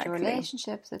child and your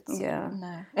relationships.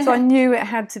 So I knew it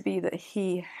had to be that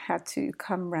he had to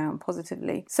come round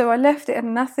positively. So I left it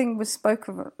and nothing was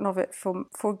spoken of it for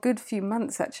a good few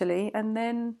months actually, and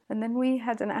then we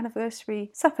had an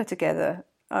anniversary supper together,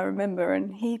 I remember,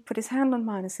 and he put his hand on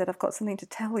mine and said, I've got something to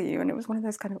tell you. And it was one of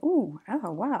those kind of, oh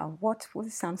wow, what? Well,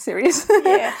 this sounds serious.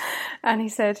 And he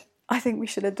said, I think we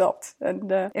should adopt.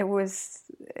 And it was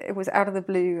out of the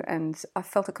blue, and I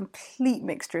felt a complete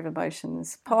mixture of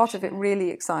emotions. Part of it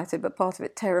really excited, but part of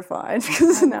it terrified,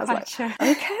 because I was like,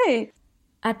 okay.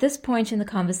 At this point in the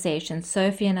conversation,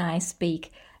 Sophie and I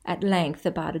speak at length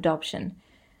about adoption.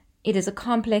 It is a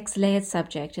complex, layered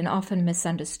subject and often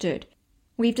misunderstood.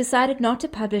 We've decided not to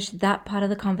publish that part of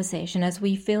the conversation as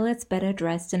we feel it's better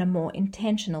addressed in a more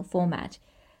intentional format.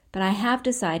 But I have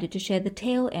decided to share the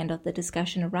tail end of the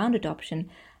discussion around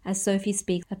adoption as Sophie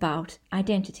speaks about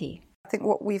identity. I think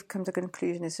what we've come to a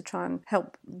conclusion is to try and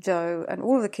help Joe and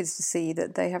all of the kids to see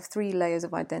that they have 3 layers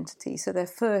of identity. So their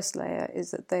first layer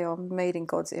is that they are made in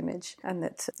God's image, and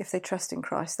that if they trust in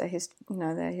Christ, they're his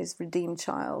redeemed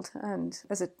child. And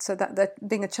so that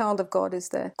being a child of God is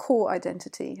their core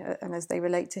identity, and as they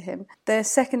relate to him. Their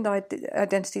second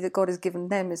identity that God has given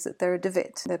them is that they're a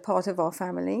David. They're part of our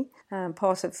family,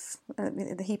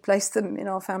 he placed them in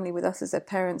our family with us as their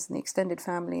parents and the extended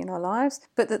family in our lives.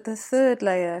 But that the third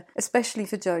layer, especially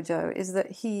for Jojo, is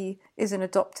that he is an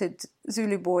adopted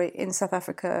Zulu boy in South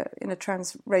Africa in a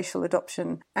transracial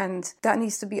adoption, and that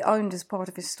needs to be owned as part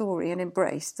of his story and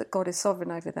embraced, that God is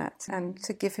sovereign over that, and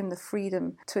to give him the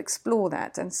freedom to explore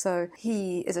that. And so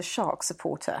he is a shark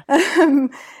supporter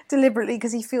deliberately,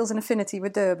 because he feels an affinity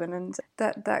with Durban, and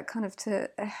that kind of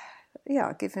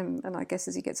give him, and I guess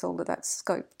as he gets older, that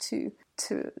scope to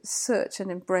search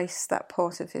and embrace that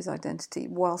part of his identity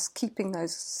whilst keeping the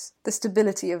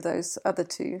stability of those other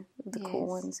two, the core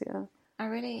ones. Yeah, I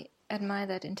really admire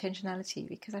that intentionality,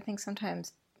 because I think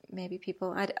sometimes maybe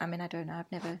people, I don't know,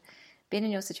 I've never been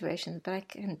in your situation, but I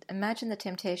can imagine the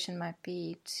temptation might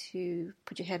be to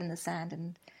put your head in the sand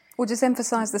and... Or just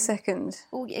emphasise the second.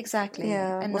 Oh, exactly.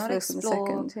 Yeah, and or not first explore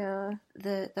and the second.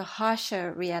 Yeah, the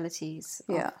harsher realities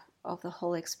of the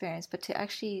whole experience, but to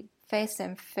actually face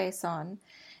them face on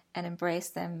and embrace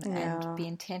them and be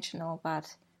intentional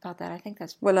about that. I think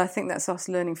that's... Well, I think that's us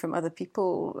learning from other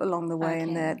people along the way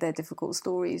and their difficult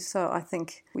stories. So I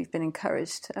think we've been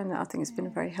encouraged, and I think it's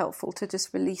been very helpful to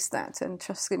just release that and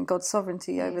trust in God's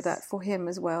sovereignty over that for him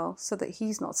as well, so that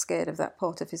he's not scared of that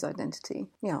part of his identity.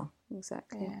 Yeah,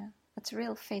 exactly. Yeah, it's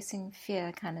real facing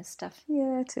fear kind of stuff.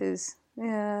 Yeah, it is.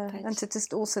 Yeah, and to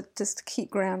just keep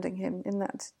grounding him in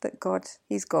that God,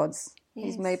 he's God's. Yes.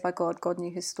 He's made by God. God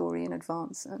knew his story in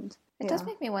advance, and it does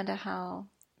make me wonder how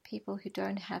people who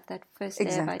don't have that first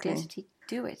layer of identity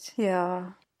do it.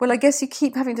 Yeah. Well, I guess you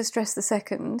keep having to stress the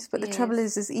second, but the trouble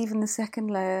is even the second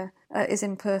layer is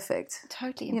imperfect.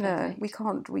 Totally imperfect. You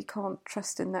know, we can't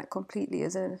trust in that completely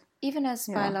even as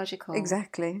biological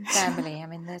family. I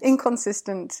mean, that's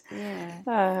inconsistent.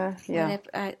 Yeah.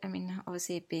 I mean,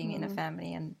 obviously being in a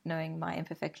family and knowing my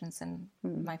imperfections and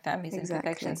my family's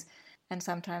imperfections, and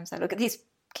sometimes I look at these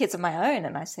kids of my own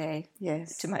and I say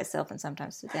to myself and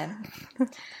sometimes to them,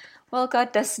 well,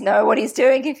 God does know what he's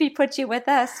doing if he put you with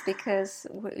us, because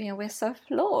we're so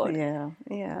flawed. Yeah.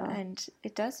 And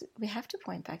we have to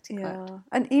point back to God.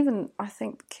 And even I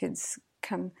think kids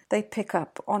they pick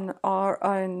up on our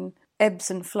own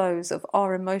ebbs and flows of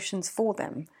our emotions for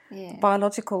them. Yeah.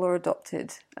 Biological or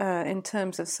adopted, in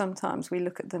terms of sometimes we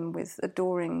look at them with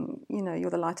adoring, you're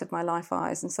the light of my life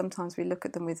eyes, and sometimes we look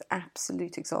at them with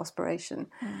absolute exasperation.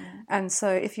 And so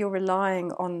if you're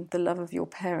relying on the love of your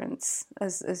parents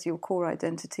as your core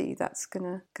identity, that's going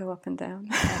to go up and down.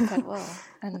 Quite well.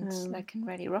 And that can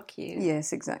really rock you.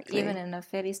 Yes, exactly. Even in a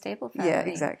fairly stable family. Yeah,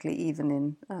 exactly. Even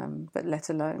in, but let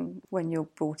alone when you're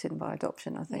brought in by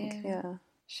adoption, I think. Yeah.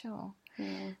 Sure.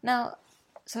 Yeah. Now,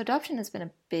 so adoption has been a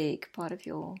big part of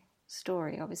your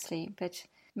story, obviously, but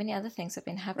many other things have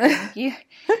been happening. You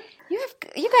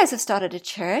guys have started a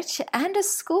church and a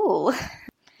school.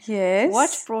 Yes.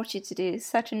 What brought you to do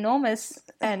such enormous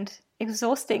and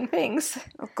exhausting things?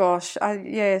 Oh gosh,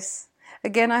 yes.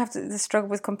 Again, I have to struggle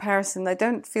with comparison. They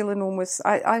don't feel enormous.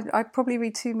 I probably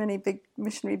read too many big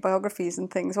missionary biographies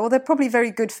and things, or they're probably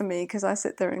very good for me because I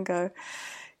sit there and go,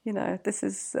 this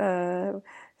is...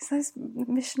 it's those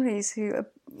missionaries who,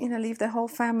 leave their whole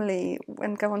family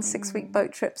and go on 6-week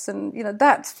boat trips, and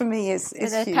that for me is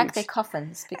they huge. Pack their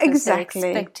coffins because they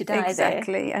expect to die there.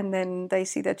 And then they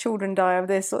see their children die of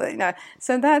this,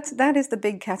 So that is the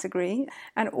big category.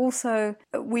 And also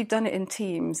we've done it in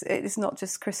teams. It's not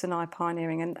just Chris and I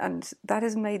pioneering, and that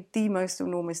has made the most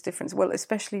enormous difference. Well,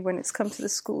 especially when it's come to the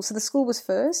school. So the school was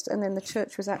first, and then the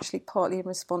church was actually partly in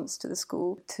response to the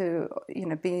school to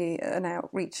be an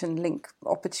outreach and link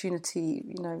opportunity,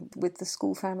 with the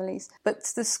school families. But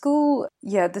the school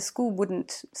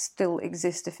wouldn't still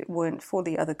exist if it weren't for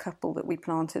the other couple that we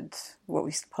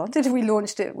we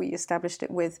launched it, we established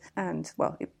it with, and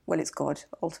it's God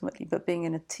ultimately, but being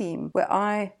in a team where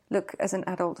I look, as an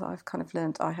adult, I've kind of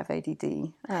learned I have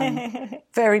ADD,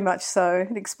 very much so.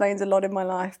 It explains a lot in my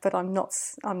life, but I'm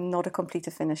not a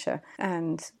completer finisher.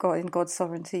 And in God's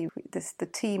sovereignty, the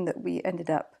team that we ended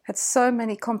up had so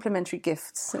many complementary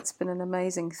gifts. It's been an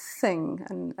amazing thing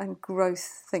and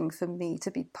growth thing for me to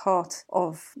be part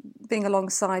of, being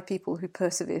alongside people who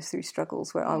persevere through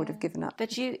struggles where I would have given up.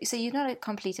 But you're not a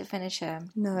completer finisher.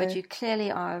 No. But you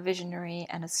clearly are a visionary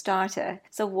and a starter.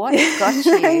 So what got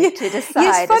you to decide?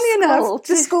 Yes, funny enough,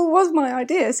 the school was my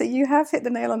idea. So you have hit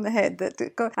the nail on the head.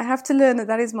 That I have to learn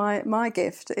that is my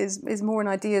gift, is more an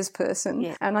ideas person.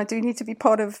 Yeah. And I do need to be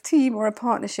part of a team or a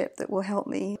partnership that will help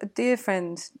me. A dear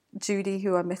friend, Judy,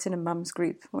 who I met in a mum's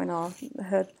group when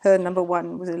her number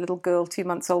one was a little girl 2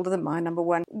 months older than my number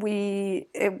one.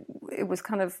 It was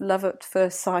kind of love at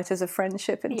first sight as a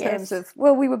friendship in terms of,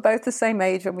 we were both the same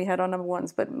age when we had our number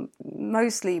ones, but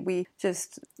mostly we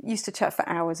just used to chat for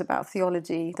hours about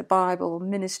theology, the Bible,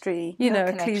 ministry,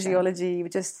 ecclesiology.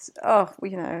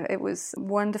 It was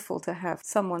wonderful to have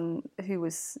someone who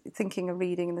was thinking and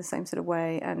reading in the same sort of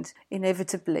way. And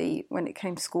inevitably, when it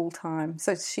came school time,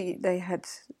 so they had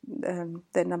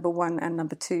their number one and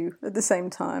number two at the same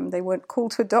time. They weren't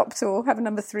called to adopt or have a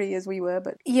number three as we were.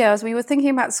 But as we were thinking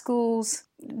about schools,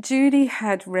 Judy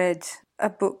had read a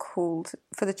book called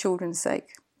For the Children's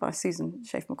Sake by Susan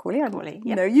Schaefer-Macaulay.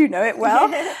 Yep. You know it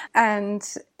well. And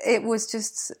it was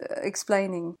just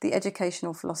explaining the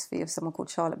educational philosophy of someone called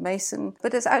Charlotte Mason.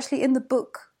 But it's actually in the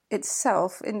book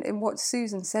itself, in what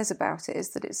Susan says about it,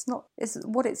 is that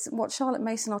what Charlotte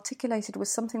Mason articulated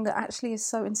was something that actually is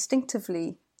so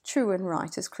instinctively true and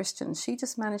right as Christians. She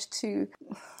just managed to,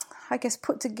 I guess,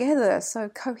 put together so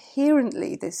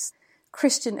coherently this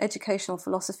Christian educational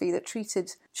philosophy that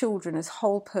treated children as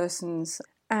whole persons.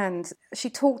 And she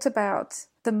talked about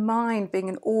the mind being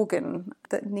an organ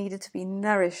that needed to be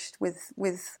nourished with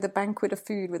the banquet of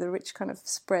food, with a rich kind of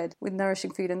spread with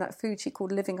nourishing food, and that food she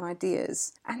called living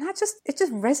ideas. And it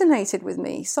just resonated with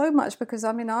me so much, because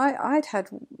I mean I'd had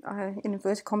in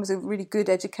inverted commas a really good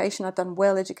education. I'd done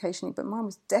well educationally, but mine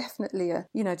was definitely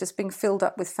just being filled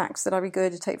up with facts that I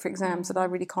regurgitate for exams that I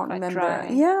really can't remember. Dry.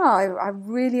 Yeah, I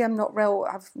really am not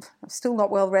I'm still not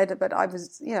well read, but I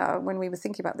was, when we were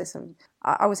thinking about this,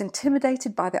 I was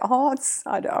intimidated by the arts.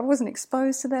 I wasn't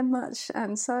exposed to them much,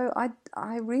 and so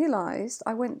I realised,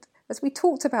 as we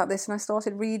talked about this and I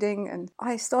started reading, and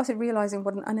I started realising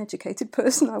what an uneducated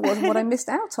person I was and what I missed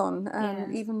out on,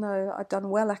 even though I'd done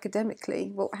well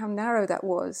academically, how narrow that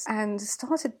was, and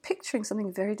started picturing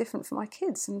something very different for my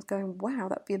kids and going, wow,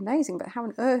 that'd be amazing, but how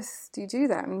on earth do you do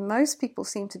that? And most people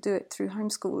seem to do it through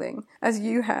homeschooling, as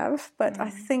you have, but I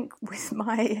think with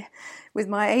my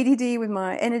ADD, with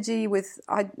my energy, with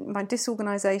my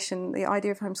disorganisation, the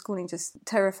idea of homeschooling just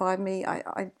terrified me.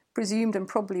 I presumed, and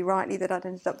probably rightly, that I'd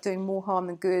ended up doing more harm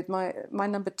than good. My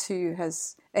number 2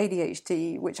 has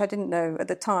ADHD, which I didn't know at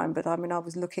the time, but I mean, I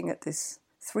was looking at this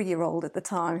 3-year-old at the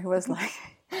time who was like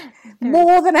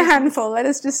more than a handful, let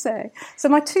us just say. So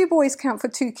my 2 boys count for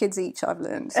 2 kids each, I've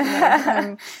learned. So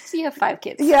you have 5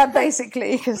 kids. Yeah,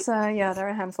 basically, because they're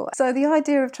a handful. So the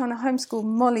idea of trying to homeschool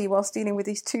Molly whilst dealing with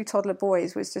these 2 toddler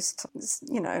boys was just,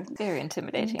 very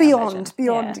intimidating.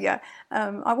 Beyond, yeah.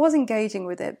 I was engaging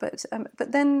with it, but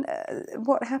then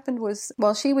what happened was,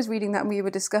 while she was reading that and we were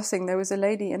discussing, there was a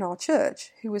lady in our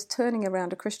church who was turning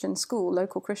around a Christian school,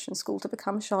 local Christian school, to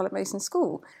become a Charlotte Mason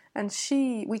school. And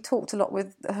we talked a lot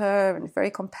with her, and very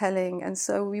compelling, and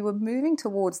so we were moving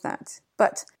towards that.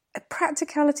 But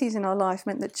practicalities in our life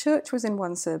meant that church was in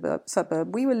one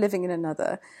suburb, we were living in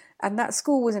another, and that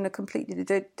school was in a completely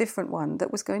different one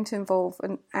that was going to involve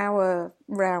an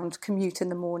hour-round commute in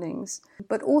the mornings.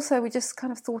 But also we just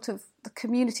kind of thought of the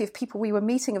community of people we were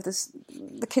meeting, of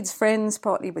the kids' friends,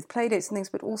 partly with playdates and things,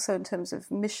 but also in terms of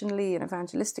missionally and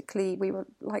evangelistically. We were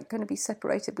like going to be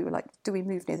separated. We were like, do we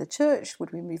move near the church?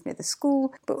 Would we move near the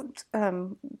school? But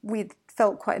we'd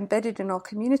felt quite embedded in our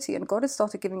community, and God had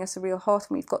started giving us a real heart,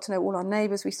 and we've got to know all our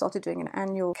neighbours. We started doing an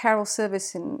annual carol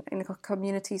service in a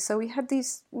community. So we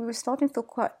were starting to feel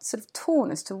quite sort of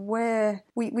torn as to where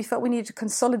we felt we needed to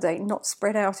consolidate, not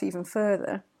spread out even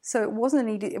further. So it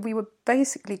wasn't we were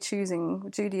basically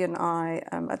choosing, Judy and I,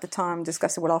 at the time,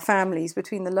 discussing, our families,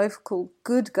 between the local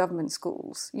good government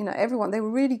schools, they were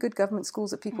really good government schools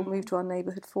that people moved to our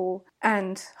neighbourhood for,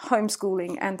 and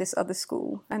homeschooling and this other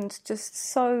school, and just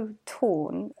so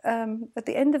torn. At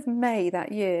the end of May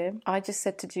that year, I just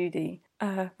said to Judy,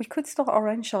 we could start our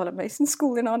own Charlotte Mason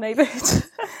school in our neighbourhood.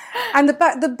 And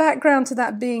the background to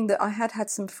that being that I had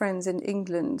some friends in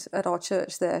England at our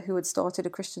church there who had started a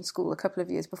Christian school a couple of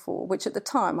years before, which at the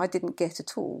time I didn't get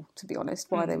at all, to be honest,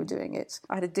 why they were doing it.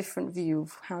 I had a different view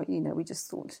of how, we just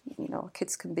thought, our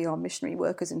kids can be our missionary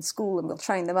workers in school and we'll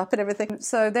train them up and everything.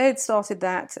 So they had started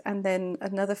that, and then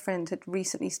another friend had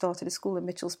recently started a school in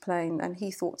Mitchell's Plain, and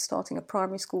he thought starting a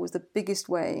primary school was the biggest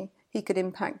way he could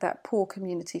impact that poor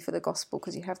community for the gospel,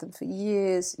 because you have them for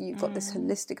years, you've got this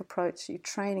holistic approach, you're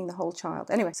training the whole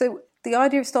child. Anyway, so the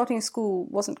idea of starting a school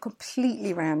wasn't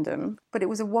completely random, but it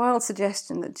was a wild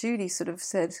suggestion that Judy sort of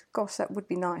said, gosh, that would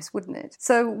be nice, wouldn't it?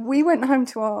 So we went home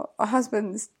to our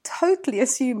husbands, totally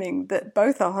assuming that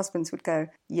both our husbands would go,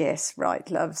 yes,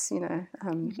 right, loves, I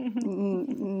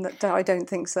don't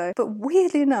think so. But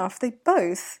weirdly enough, they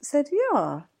both said,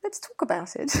 yeah, let's talk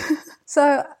about it.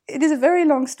 So it is a very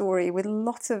long story with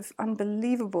lots of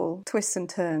unbelievable twists and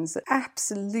turns that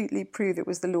absolutely prove it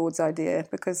was the Lord's idea,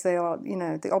 because they are,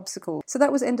 the obstacle. So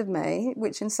that was end of May,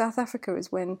 which in South Africa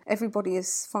is when everybody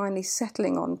is finally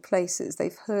settling on places.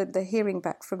 They're hearing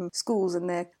back from schools and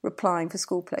they're applying for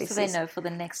school places. So they know for the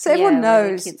next year. So everyone knows.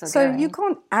 Where the kids are going. You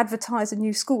can't advertise a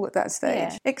new school at that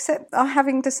stage. Yeah. Except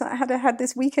having had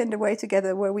this weekend away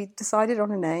together where we decided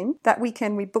on a name. That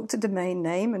weekend we booked a domain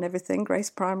name and everything,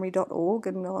 graceprimary.org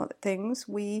and all things.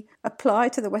 We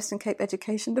applied to the Western Cape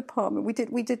Education Department.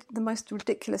 We did the most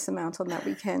ridiculous amount on that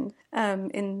weekend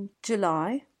in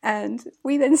July. And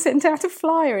we then sent out a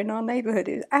flyer in our neighbourhood.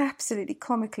 It was absolutely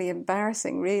comically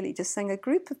embarrassing, really, just saying a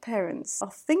group of parents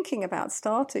are thinking about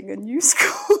starting a new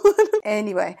school.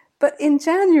 Anyway, but in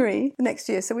January the next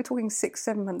year, so we're talking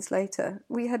 6-7 months later,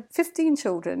 we had 15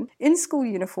 children in school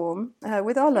uniform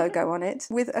with our logo on it,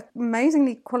 with an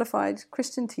amazingly qualified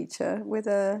Christian teacher, with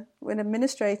an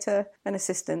administrator, an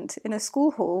assistant, in a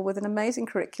school hall with an amazing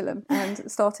curriculum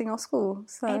and starting our school.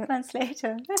 So 8 months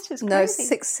later, that's just crazy. no,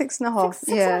 six and a half.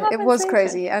 Six It was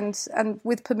crazy, and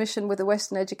with permission with the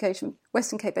Western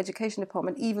Cape Education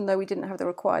Department, even though we didn't have the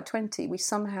required 20, we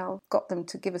somehow got them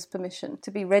to give us permission to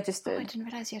be registered. Oh, I didn't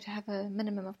realise you had to have a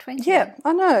minimum of 20. Yeah,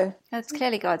 I know. That's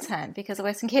clearly God's hand, because the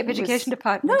Western Cape Education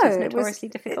Department is notoriously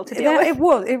difficult to deal with. It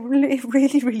was. It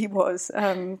really, really was.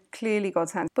 Clearly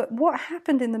God's hand. But what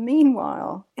happened in the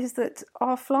meanwhile is that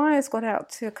our flyers got out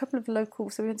to a couple of local,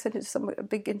 so we sent it to a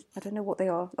big, I don't know what they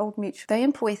are, Old Mutual. They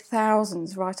employ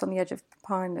thousands right on the edge of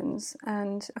Pinelands,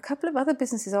 and a couple of other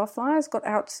businesses. Our flyers got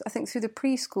out, I think, through the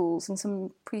preschools and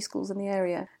some preschools in the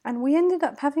area. And we ended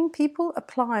up having people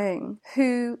applying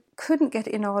who couldn't get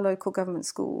in our local government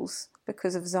schools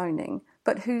because of zoning,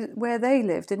 but where they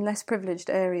lived in less privileged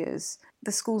areas,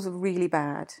 the schools were really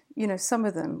bad. You know, some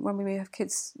of them, when we have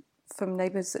kids from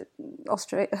neighbours that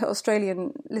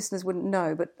Australian listeners wouldn't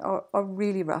know, but are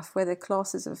really rough, where they're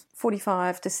classes of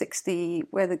 45 to 60,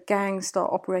 where the gangs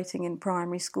start operating in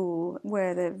primary school,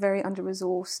 where they're very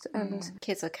under-resourced. And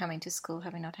kids are coming to school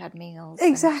having not had meals.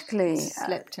 Exactly. And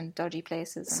slept in dodgy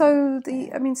places. So,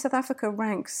 South Africa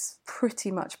ranks pretty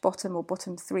much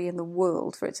bottom 3 in the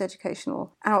world for its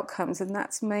educational outcomes, and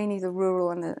that's mainly the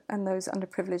rural and those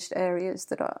underprivileged areas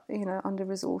that are,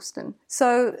 under-resourced. And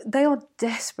so they are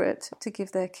desperate to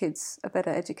give their kids a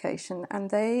better education,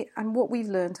 and what we've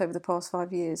learned over the past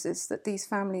 5 years is that these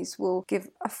families will give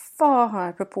a far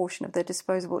higher proportion of their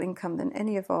disposable income than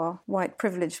any of our white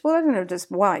privileged, well, I don't know,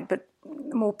 just white, but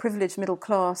more privileged middle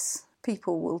class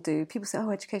people will do. People say, oh,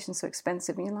 education's so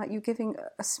expensive, and you're like, you're giving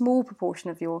a small proportion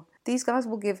of these guys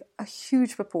will give a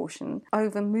huge proportion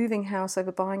over moving house,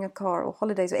 over buying a car or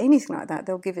holidays or anything like that.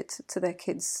 They'll give it to their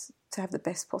kids to have the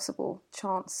best possible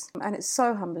chance. And it's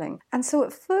so humbling. And so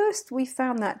at first we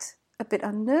found that a bit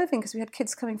unnerving, because we had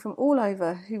kids coming from all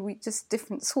over just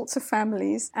different sorts of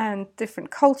families and different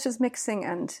cultures mixing,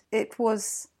 and it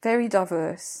was very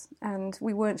diverse, and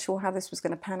we weren't sure how this was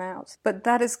going to pan out. But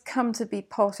that has come to be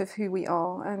part of who we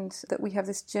are, and that we have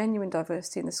this genuine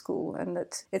diversity in the school, and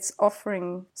that it's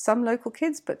offering some local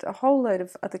kids, but a whole load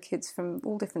of other kids from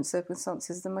all different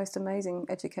circumstances, the most amazing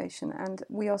education. And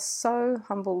we are so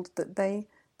humbled that they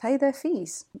pay their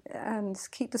fees and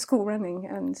keep the school running,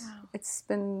 and It's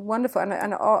been wonderful,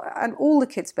 and all the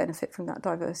kids benefit from that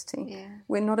diversity. Yeah.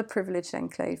 We're not a privileged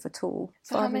enclave at all.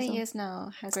 So how many years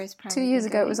now has Grace Primary 2 years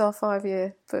been ago, going? it was our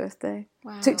 5-year birthday.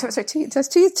 Wow. 2 days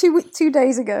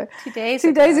ago. 2 days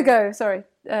 2 days ago, sorry.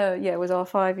 It was our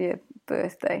 5-year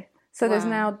birthday. So Wow. there's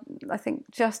now, I think,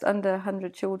 just under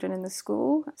 100 children in the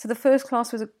school. So the first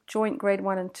class was a joint grade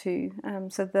 1 and 2.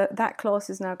 So that class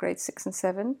is now grade 6 and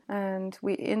 7. And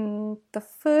we, in the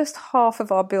first half of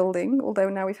our building, although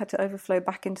now we've had to overflow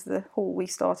back into the hall we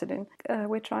started in,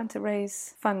 we're trying to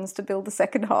raise funds to build the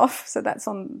second half. So that's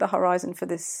on the horizon for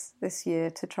this year,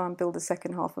 to try and build the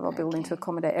second half of our building to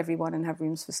accommodate everyone and have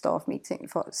rooms for staff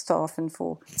and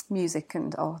for music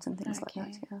and art and things like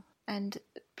that. Yeah. And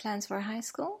plans for a high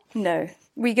school? No.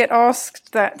 We get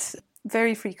asked that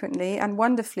very frequently and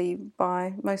wonderfully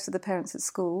by most of the parents at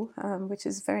school, which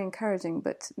is very encouraging,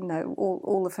 but no,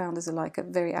 all the founders are like a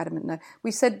very adamant no.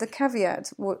 We said the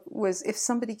caveat was if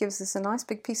somebody gives us a nice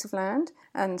big piece of land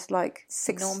and like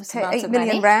 8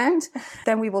 million rand,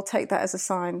 then we will take that as a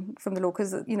sign from the law,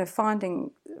 because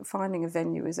finding a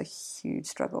venue is a huge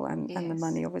struggle, and the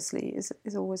money obviously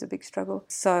is always a big struggle.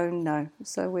 So no,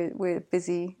 so we're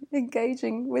busy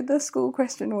engaging with the school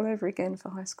question all over again for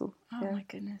high school. Oh my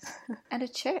goodness. And a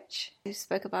church. You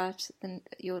spoke about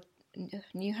your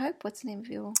New Hope. What's the name of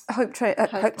your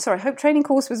Hope Training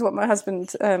Course was what my husband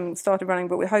started running,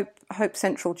 but we Hope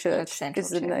Central Church is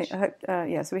the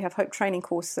name. So we have Hope Training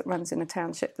Course that runs in a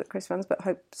township that Chris runs, but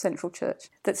Hope Central Church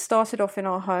that started off in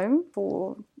our home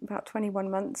for about 21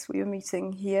 months. We were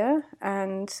meeting here,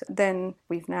 and then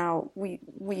we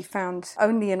found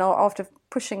only after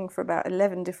pushing for about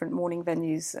 11 different morning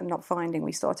venues and not finding,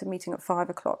 we started meeting at 5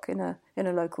 o'clock in a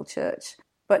local church.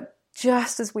 But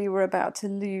just as we were about to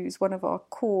lose one of our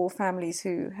core families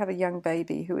who have a young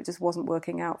baby who it just wasn't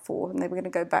working out for, and they were going to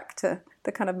go back to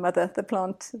the kind of mother, the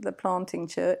planting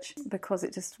church, because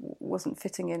it just wasn't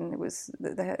fitting in. It was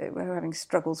they were having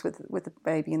struggles with the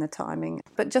baby and the timing.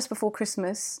 But just before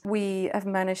Christmas, we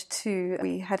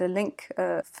had a link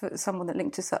for someone that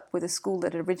linked us up with a school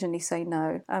that had originally said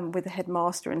no, with a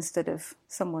headmaster instead of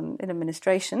someone in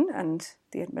administration, and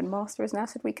the headmaster has now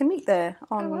said we can meet there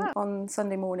on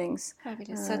Sunday mornings.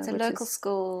 Fabulous. So it's a local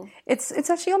school. It's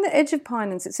actually on the edge of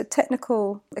Pinelands. It's a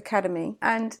technical academy,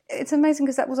 and it's amazing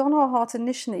because that was on our heart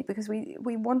initially, because we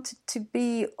wanted to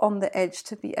be on the edge,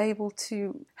 to be able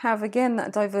to have again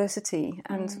that diversity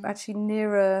and actually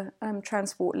nearer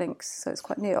transport links. So it's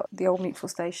quite near the old Mutual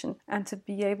station, and to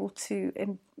be able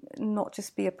to not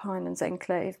just be a Pinelands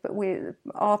enclave, but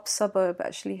our suburb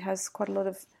actually has quite a lot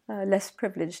of less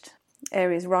privileged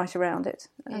areas right around it.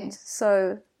 And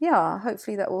so,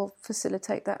 hopefully that will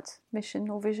facilitate that mission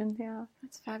or vision. Yeah.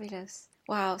 That's fabulous.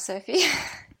 Wow, Sophie.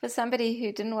 For somebody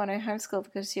who didn't want to homeschool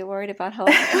because you're worried about how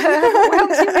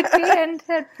overwhelmed you would be and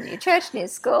had new church, new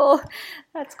school,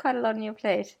 that's quite a lot on your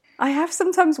plate. I have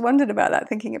sometimes wondered about that,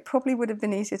 thinking it probably would have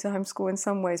been easier to homeschool in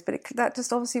some ways, but that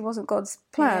just obviously wasn't God's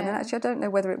plan. And actually, I don't know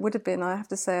whether it would have been. I have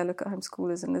to say, I look at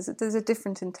homeschoolers and there's a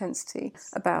different intensity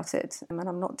about it. And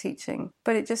I'm not teaching,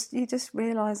 but you just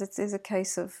realise it is a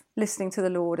case of listening to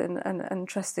the Lord and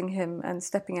trusting Him and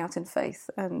stepping out in faith.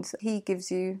 And He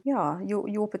gives you,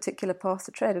 your particular path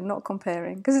to tread and not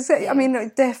comparing. Because I mean,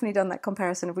 I've definitely done that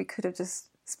comparison. If we could have just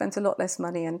spent a lot less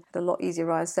money and had a lot easier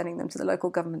ride sending them to the local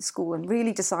government school and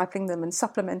really discipling them and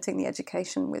supplementing the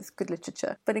education with good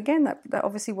literature. But again, that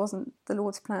obviously wasn't the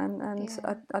Lord's plan, and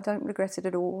I don't regret it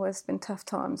at all. It's been tough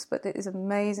times, but it is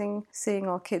amazing seeing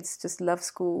our kids just love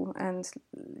school and,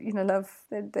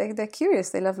 they're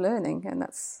curious, they love learning, and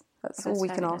that's all we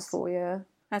can ask for,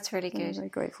 That's really good. I'm very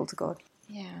grateful to God.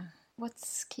 Yeah.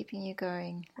 What's keeping you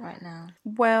going right now?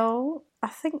 Well, I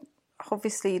think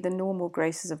obviously the normal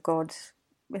graces of God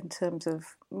in terms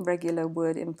of regular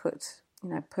word input,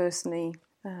 personally,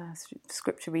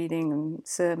 scripture reading and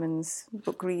sermons,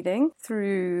 book reading,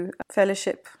 through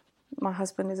fellowship. My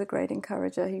husband is a great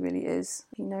encourager, he really is.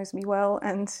 He knows me well,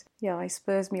 and he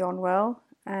spurs me on well,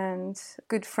 and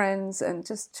good friends and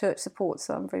just church support,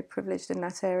 so I'm very privileged in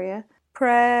that area.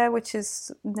 Prayer, which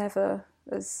is never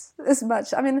as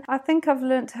much. I mean, I think I've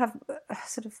learned to have a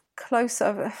sort of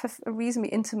closer, a reasonably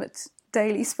intimate,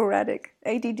 daily, sporadic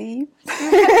ADD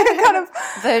kind of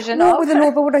version walk with the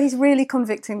Lord. But what He's really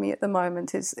convicting me at the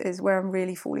moment is where I'm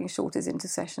really falling short is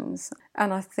intercessions.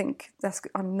 And I think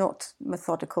I'm not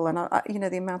methodical. And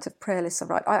the amount of prayer lists I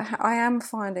write, I am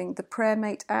finding the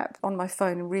PrayerMate app on my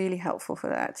phone really helpful for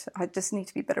that. I just need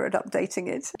to be better at updating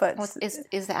it. But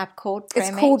is the app called PrayerMate?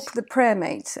 It's called the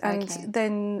PrayerMate, and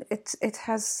then it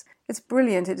has. It's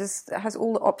brilliant. It just has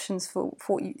all the options for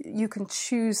you can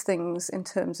choose things in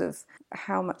terms of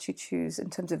how much you choose, in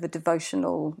terms of a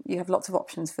devotional. You have lots of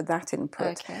options for that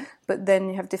input. Okay. But then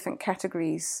you have different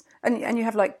categories, and you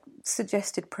have like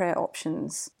suggested prayer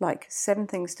options, like 7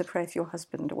 things to pray for your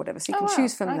husband or whatever. So you can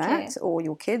choose from that, or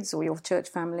your kids, or your church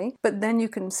family. But then you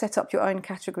can set up your own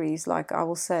categories. Like I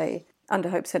will say, under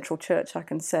Hope Central Church, I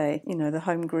can say, the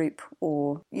home group,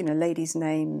 or, ladies'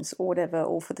 names or whatever,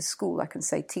 or for the school, I can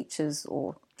say teachers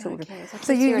or children. Okay,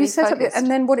 so you set up,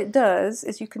 and then what it does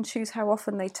is you can choose how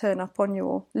often they turn up on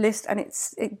your list, and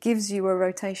it gives you a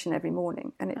rotation every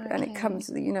morning, and it comes,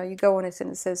 you go on it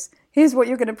and it says, here's what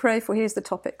you're going to pray for, here's the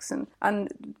topics,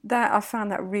 and that I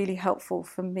found that really helpful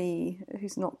for me,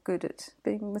 who's not good at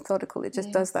being methodical. It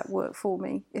just does that work for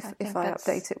me if I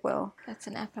update it well. That's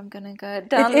an app I'm going to go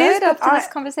download after this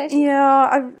conversation.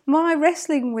 Yeah, my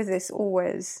wrestling with this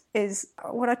always is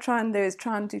what I try and do is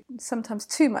try and do sometimes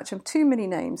too much of too many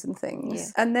names and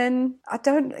things, and then I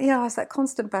don't. It's that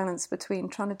constant balance between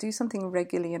trying to do something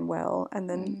regularly and well, and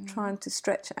then trying to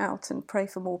stretch out and pray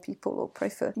for more people or pray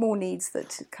for more needs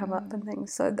that come up and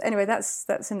things. So anyway,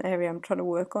 that's an area I'm trying to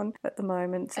work on at the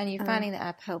moment. And you're finding the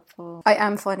app helpful? I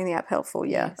am finding the app helpful.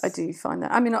 Yeah, yes. I do find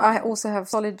that. I mean, I also have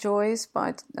Solid Joys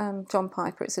by John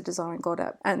Piper. It's a Desiring God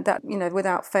app, and that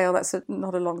without fail, that's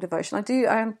not a long devotion.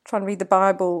 I am trying to read the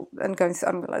Bible and going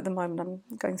through. At the moment,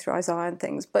 I'm going through Isaiah and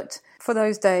things. But for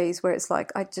those days where it's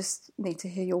like I just need to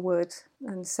hear your word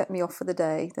and set me off for the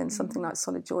day, then something like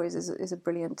Solid Joys is a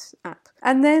brilliant app.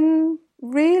 And then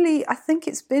really, I think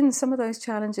it's been some of those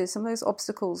challenges, some of those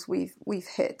obstacles we've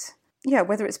hit. Yeah,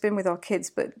 whether it's been with our kids,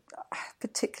 but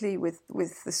particularly with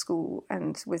the school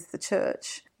and with the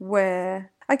church,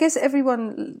 where I guess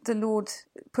the Lord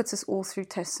puts us all through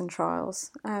tests and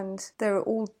trials, and there are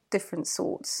all different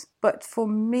sorts. But for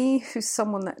me, who's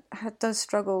someone that does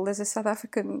struggle, there's a South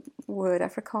African word,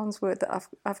 Afrikaans word that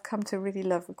I've come to really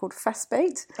love called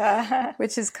vasbyt,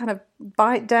 which is kind of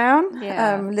bite down,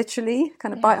 literally,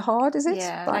 kind of bite hard, is it?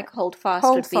 Yeah, bite, like hold fast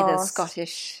would be the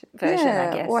Scottish version,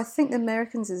 I guess. Or I think the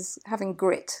Americans is having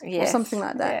grit or something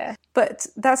like that. Yeah. But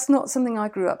that's not something I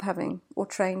grew up having or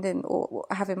trained in or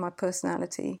have in my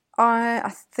personality.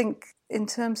 I think in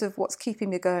terms of what's keeping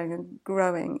me going and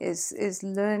growing is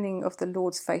learning of the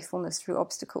Lord's faithfulness through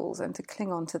obstacles and to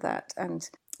cling on to that and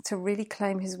to really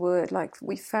claim his word. Like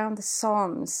we found the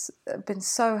Psalms have been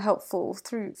so helpful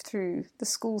through the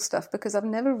school stuff, because I've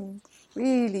never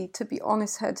really, to be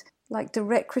honest, had like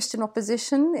direct Christian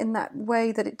opposition in that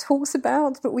way that it talks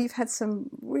about, but we've had some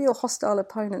real hostile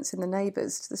opponents in the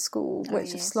neighbours to the school,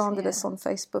 which have slandered us on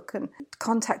Facebook and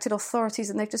contacted authorities,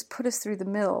 and they've just put us through the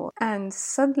mill. And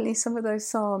suddenly some of those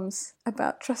psalms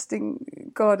about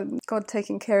trusting God and God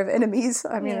taking care of enemies,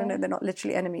 I mean, I know they're not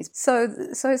literally enemies. So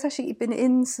it's actually been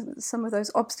in some of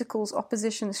those obstacles,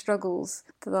 opposition, struggles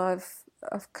that I've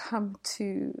come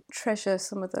to treasure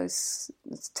some of those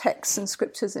texts and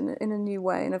scriptures in a new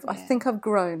way, and I think I've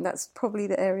grown. That's probably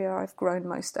the area I've grown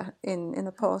most in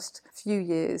the past few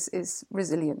years, is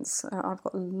resilience. I've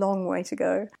got a long way to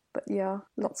go, but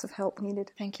lots of help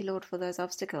needed. Thank you, Lord, for those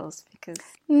obstacles, because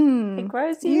it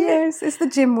grows you. Yes, it's the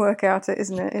gym workout,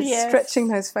 isn't it? It's stretching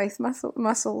those faith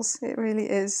muscles. It really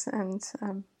is, and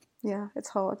it's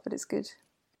hard, but it's good.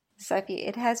 Sophie,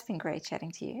 it has been great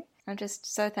chatting to you. I'm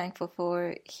just so thankful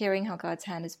for hearing how God's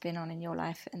hand has been on in your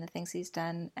life and the things he's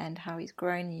done and how he's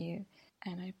grown you.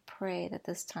 And I pray that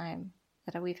this time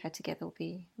that we've had together will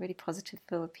be really positive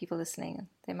for people listening, and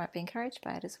they might be encouraged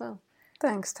by it as well.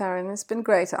 Thanks, Taryn. It's been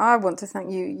great. I want to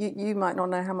thank you. You might not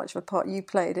know how much of a part you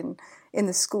played in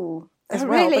the school as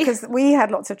well, really? Because we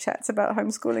had lots of chats about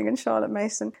homeschooling in Charlotte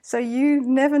Mason. So you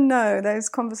never know, those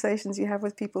conversations you have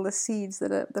with people, the seeds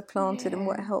that are planted and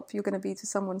what help you're going to be to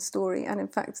someone's story, and in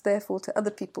fact, therefore, to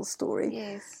other people's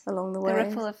story along the way. The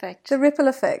ripple effect. The ripple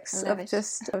effects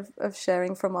of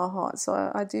sharing from our hearts.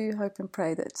 So I do hope and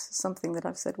pray that something that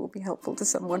I've said will be helpful to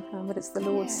someone, but it's the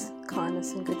Lord's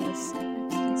kindness and goodness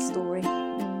story.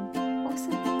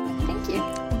 Awesome. Thank you.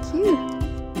 Thank you.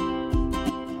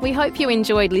 We hope you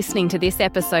enjoyed listening to this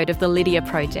episode of the Lydia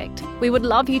Project. We would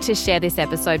love you to share this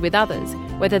episode with others,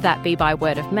 whether that be by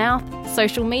word of mouth,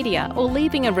 social media, or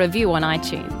leaving a review on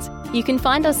iTunes. You can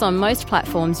find us on most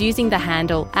platforms using the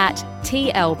handle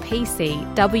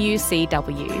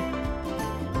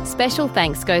 @TLPCWCW. Special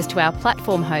thanks goes to our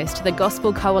platform host, the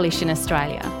Gospel Coalition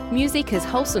Australia. Music is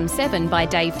Wholesome 7 by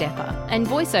Dave Depper, and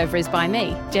voiceover is by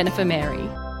me, Jennifer Mary.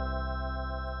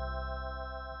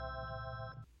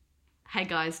 Hey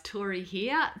guys, Tori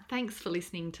here. Thanks for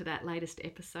listening to that latest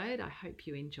episode. I hope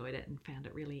you enjoyed it and found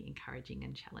it really encouraging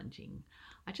and challenging.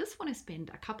 I just want to spend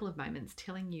a couple of moments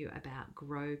telling you about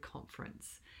Grow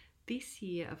Conference. This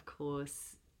year, of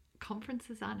course,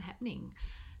 conferences aren't happening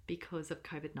because of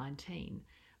COVID-19,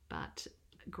 but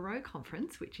Grow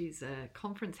Conference, which is a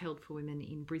conference held for women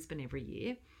in Brisbane every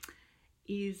year,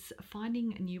 is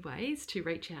finding new ways to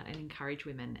reach out and encourage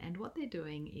women. And what they're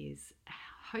doing is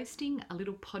hosting a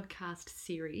little podcast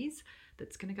series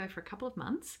that's going to go for a couple of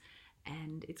months,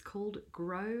 and it's called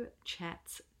Grow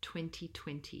Chats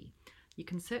 2020. You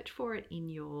can search for it in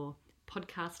your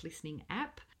podcast listening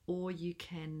app, or you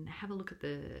can have a look at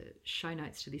the show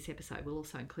notes to this episode. We'll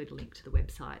also include a link to the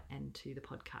website and to the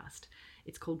podcast.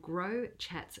 It's called Grow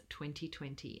Chats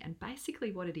 2020, and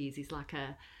basically what it is like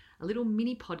a little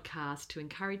mini podcast to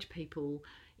encourage people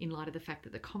in light of the fact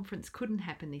that the conference couldn't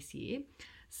happen this year.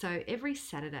 So every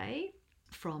Saturday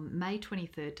from May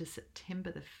 23rd to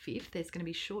September the 5th, there's going to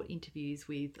be short interviews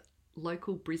with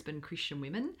local Brisbane Christian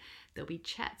women. There'll be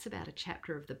chats about a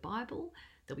chapter of the Bible.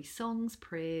 There'll be songs,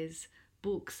 prayers,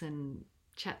 books, and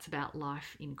chats about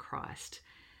life in Christ.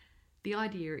 The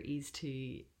idea is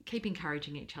to keep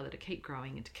encouraging each other, to keep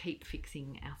growing, and to keep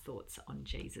fixing our thoughts on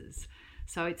Jesus.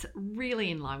 So it's really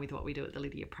in line with what we do at the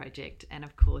Lydia Project. And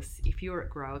of course, if you were at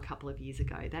Grow a couple of years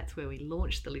ago, that's where we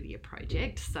launched the Lydia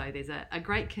Project. So there's a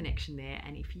great connection there.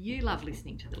 And if you love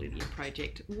listening to the Lydia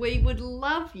Project, we would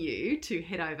love you to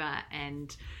head over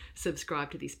and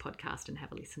subscribe to this podcast and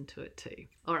have a listen to it too.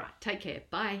 All right, take care.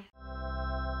 Bye.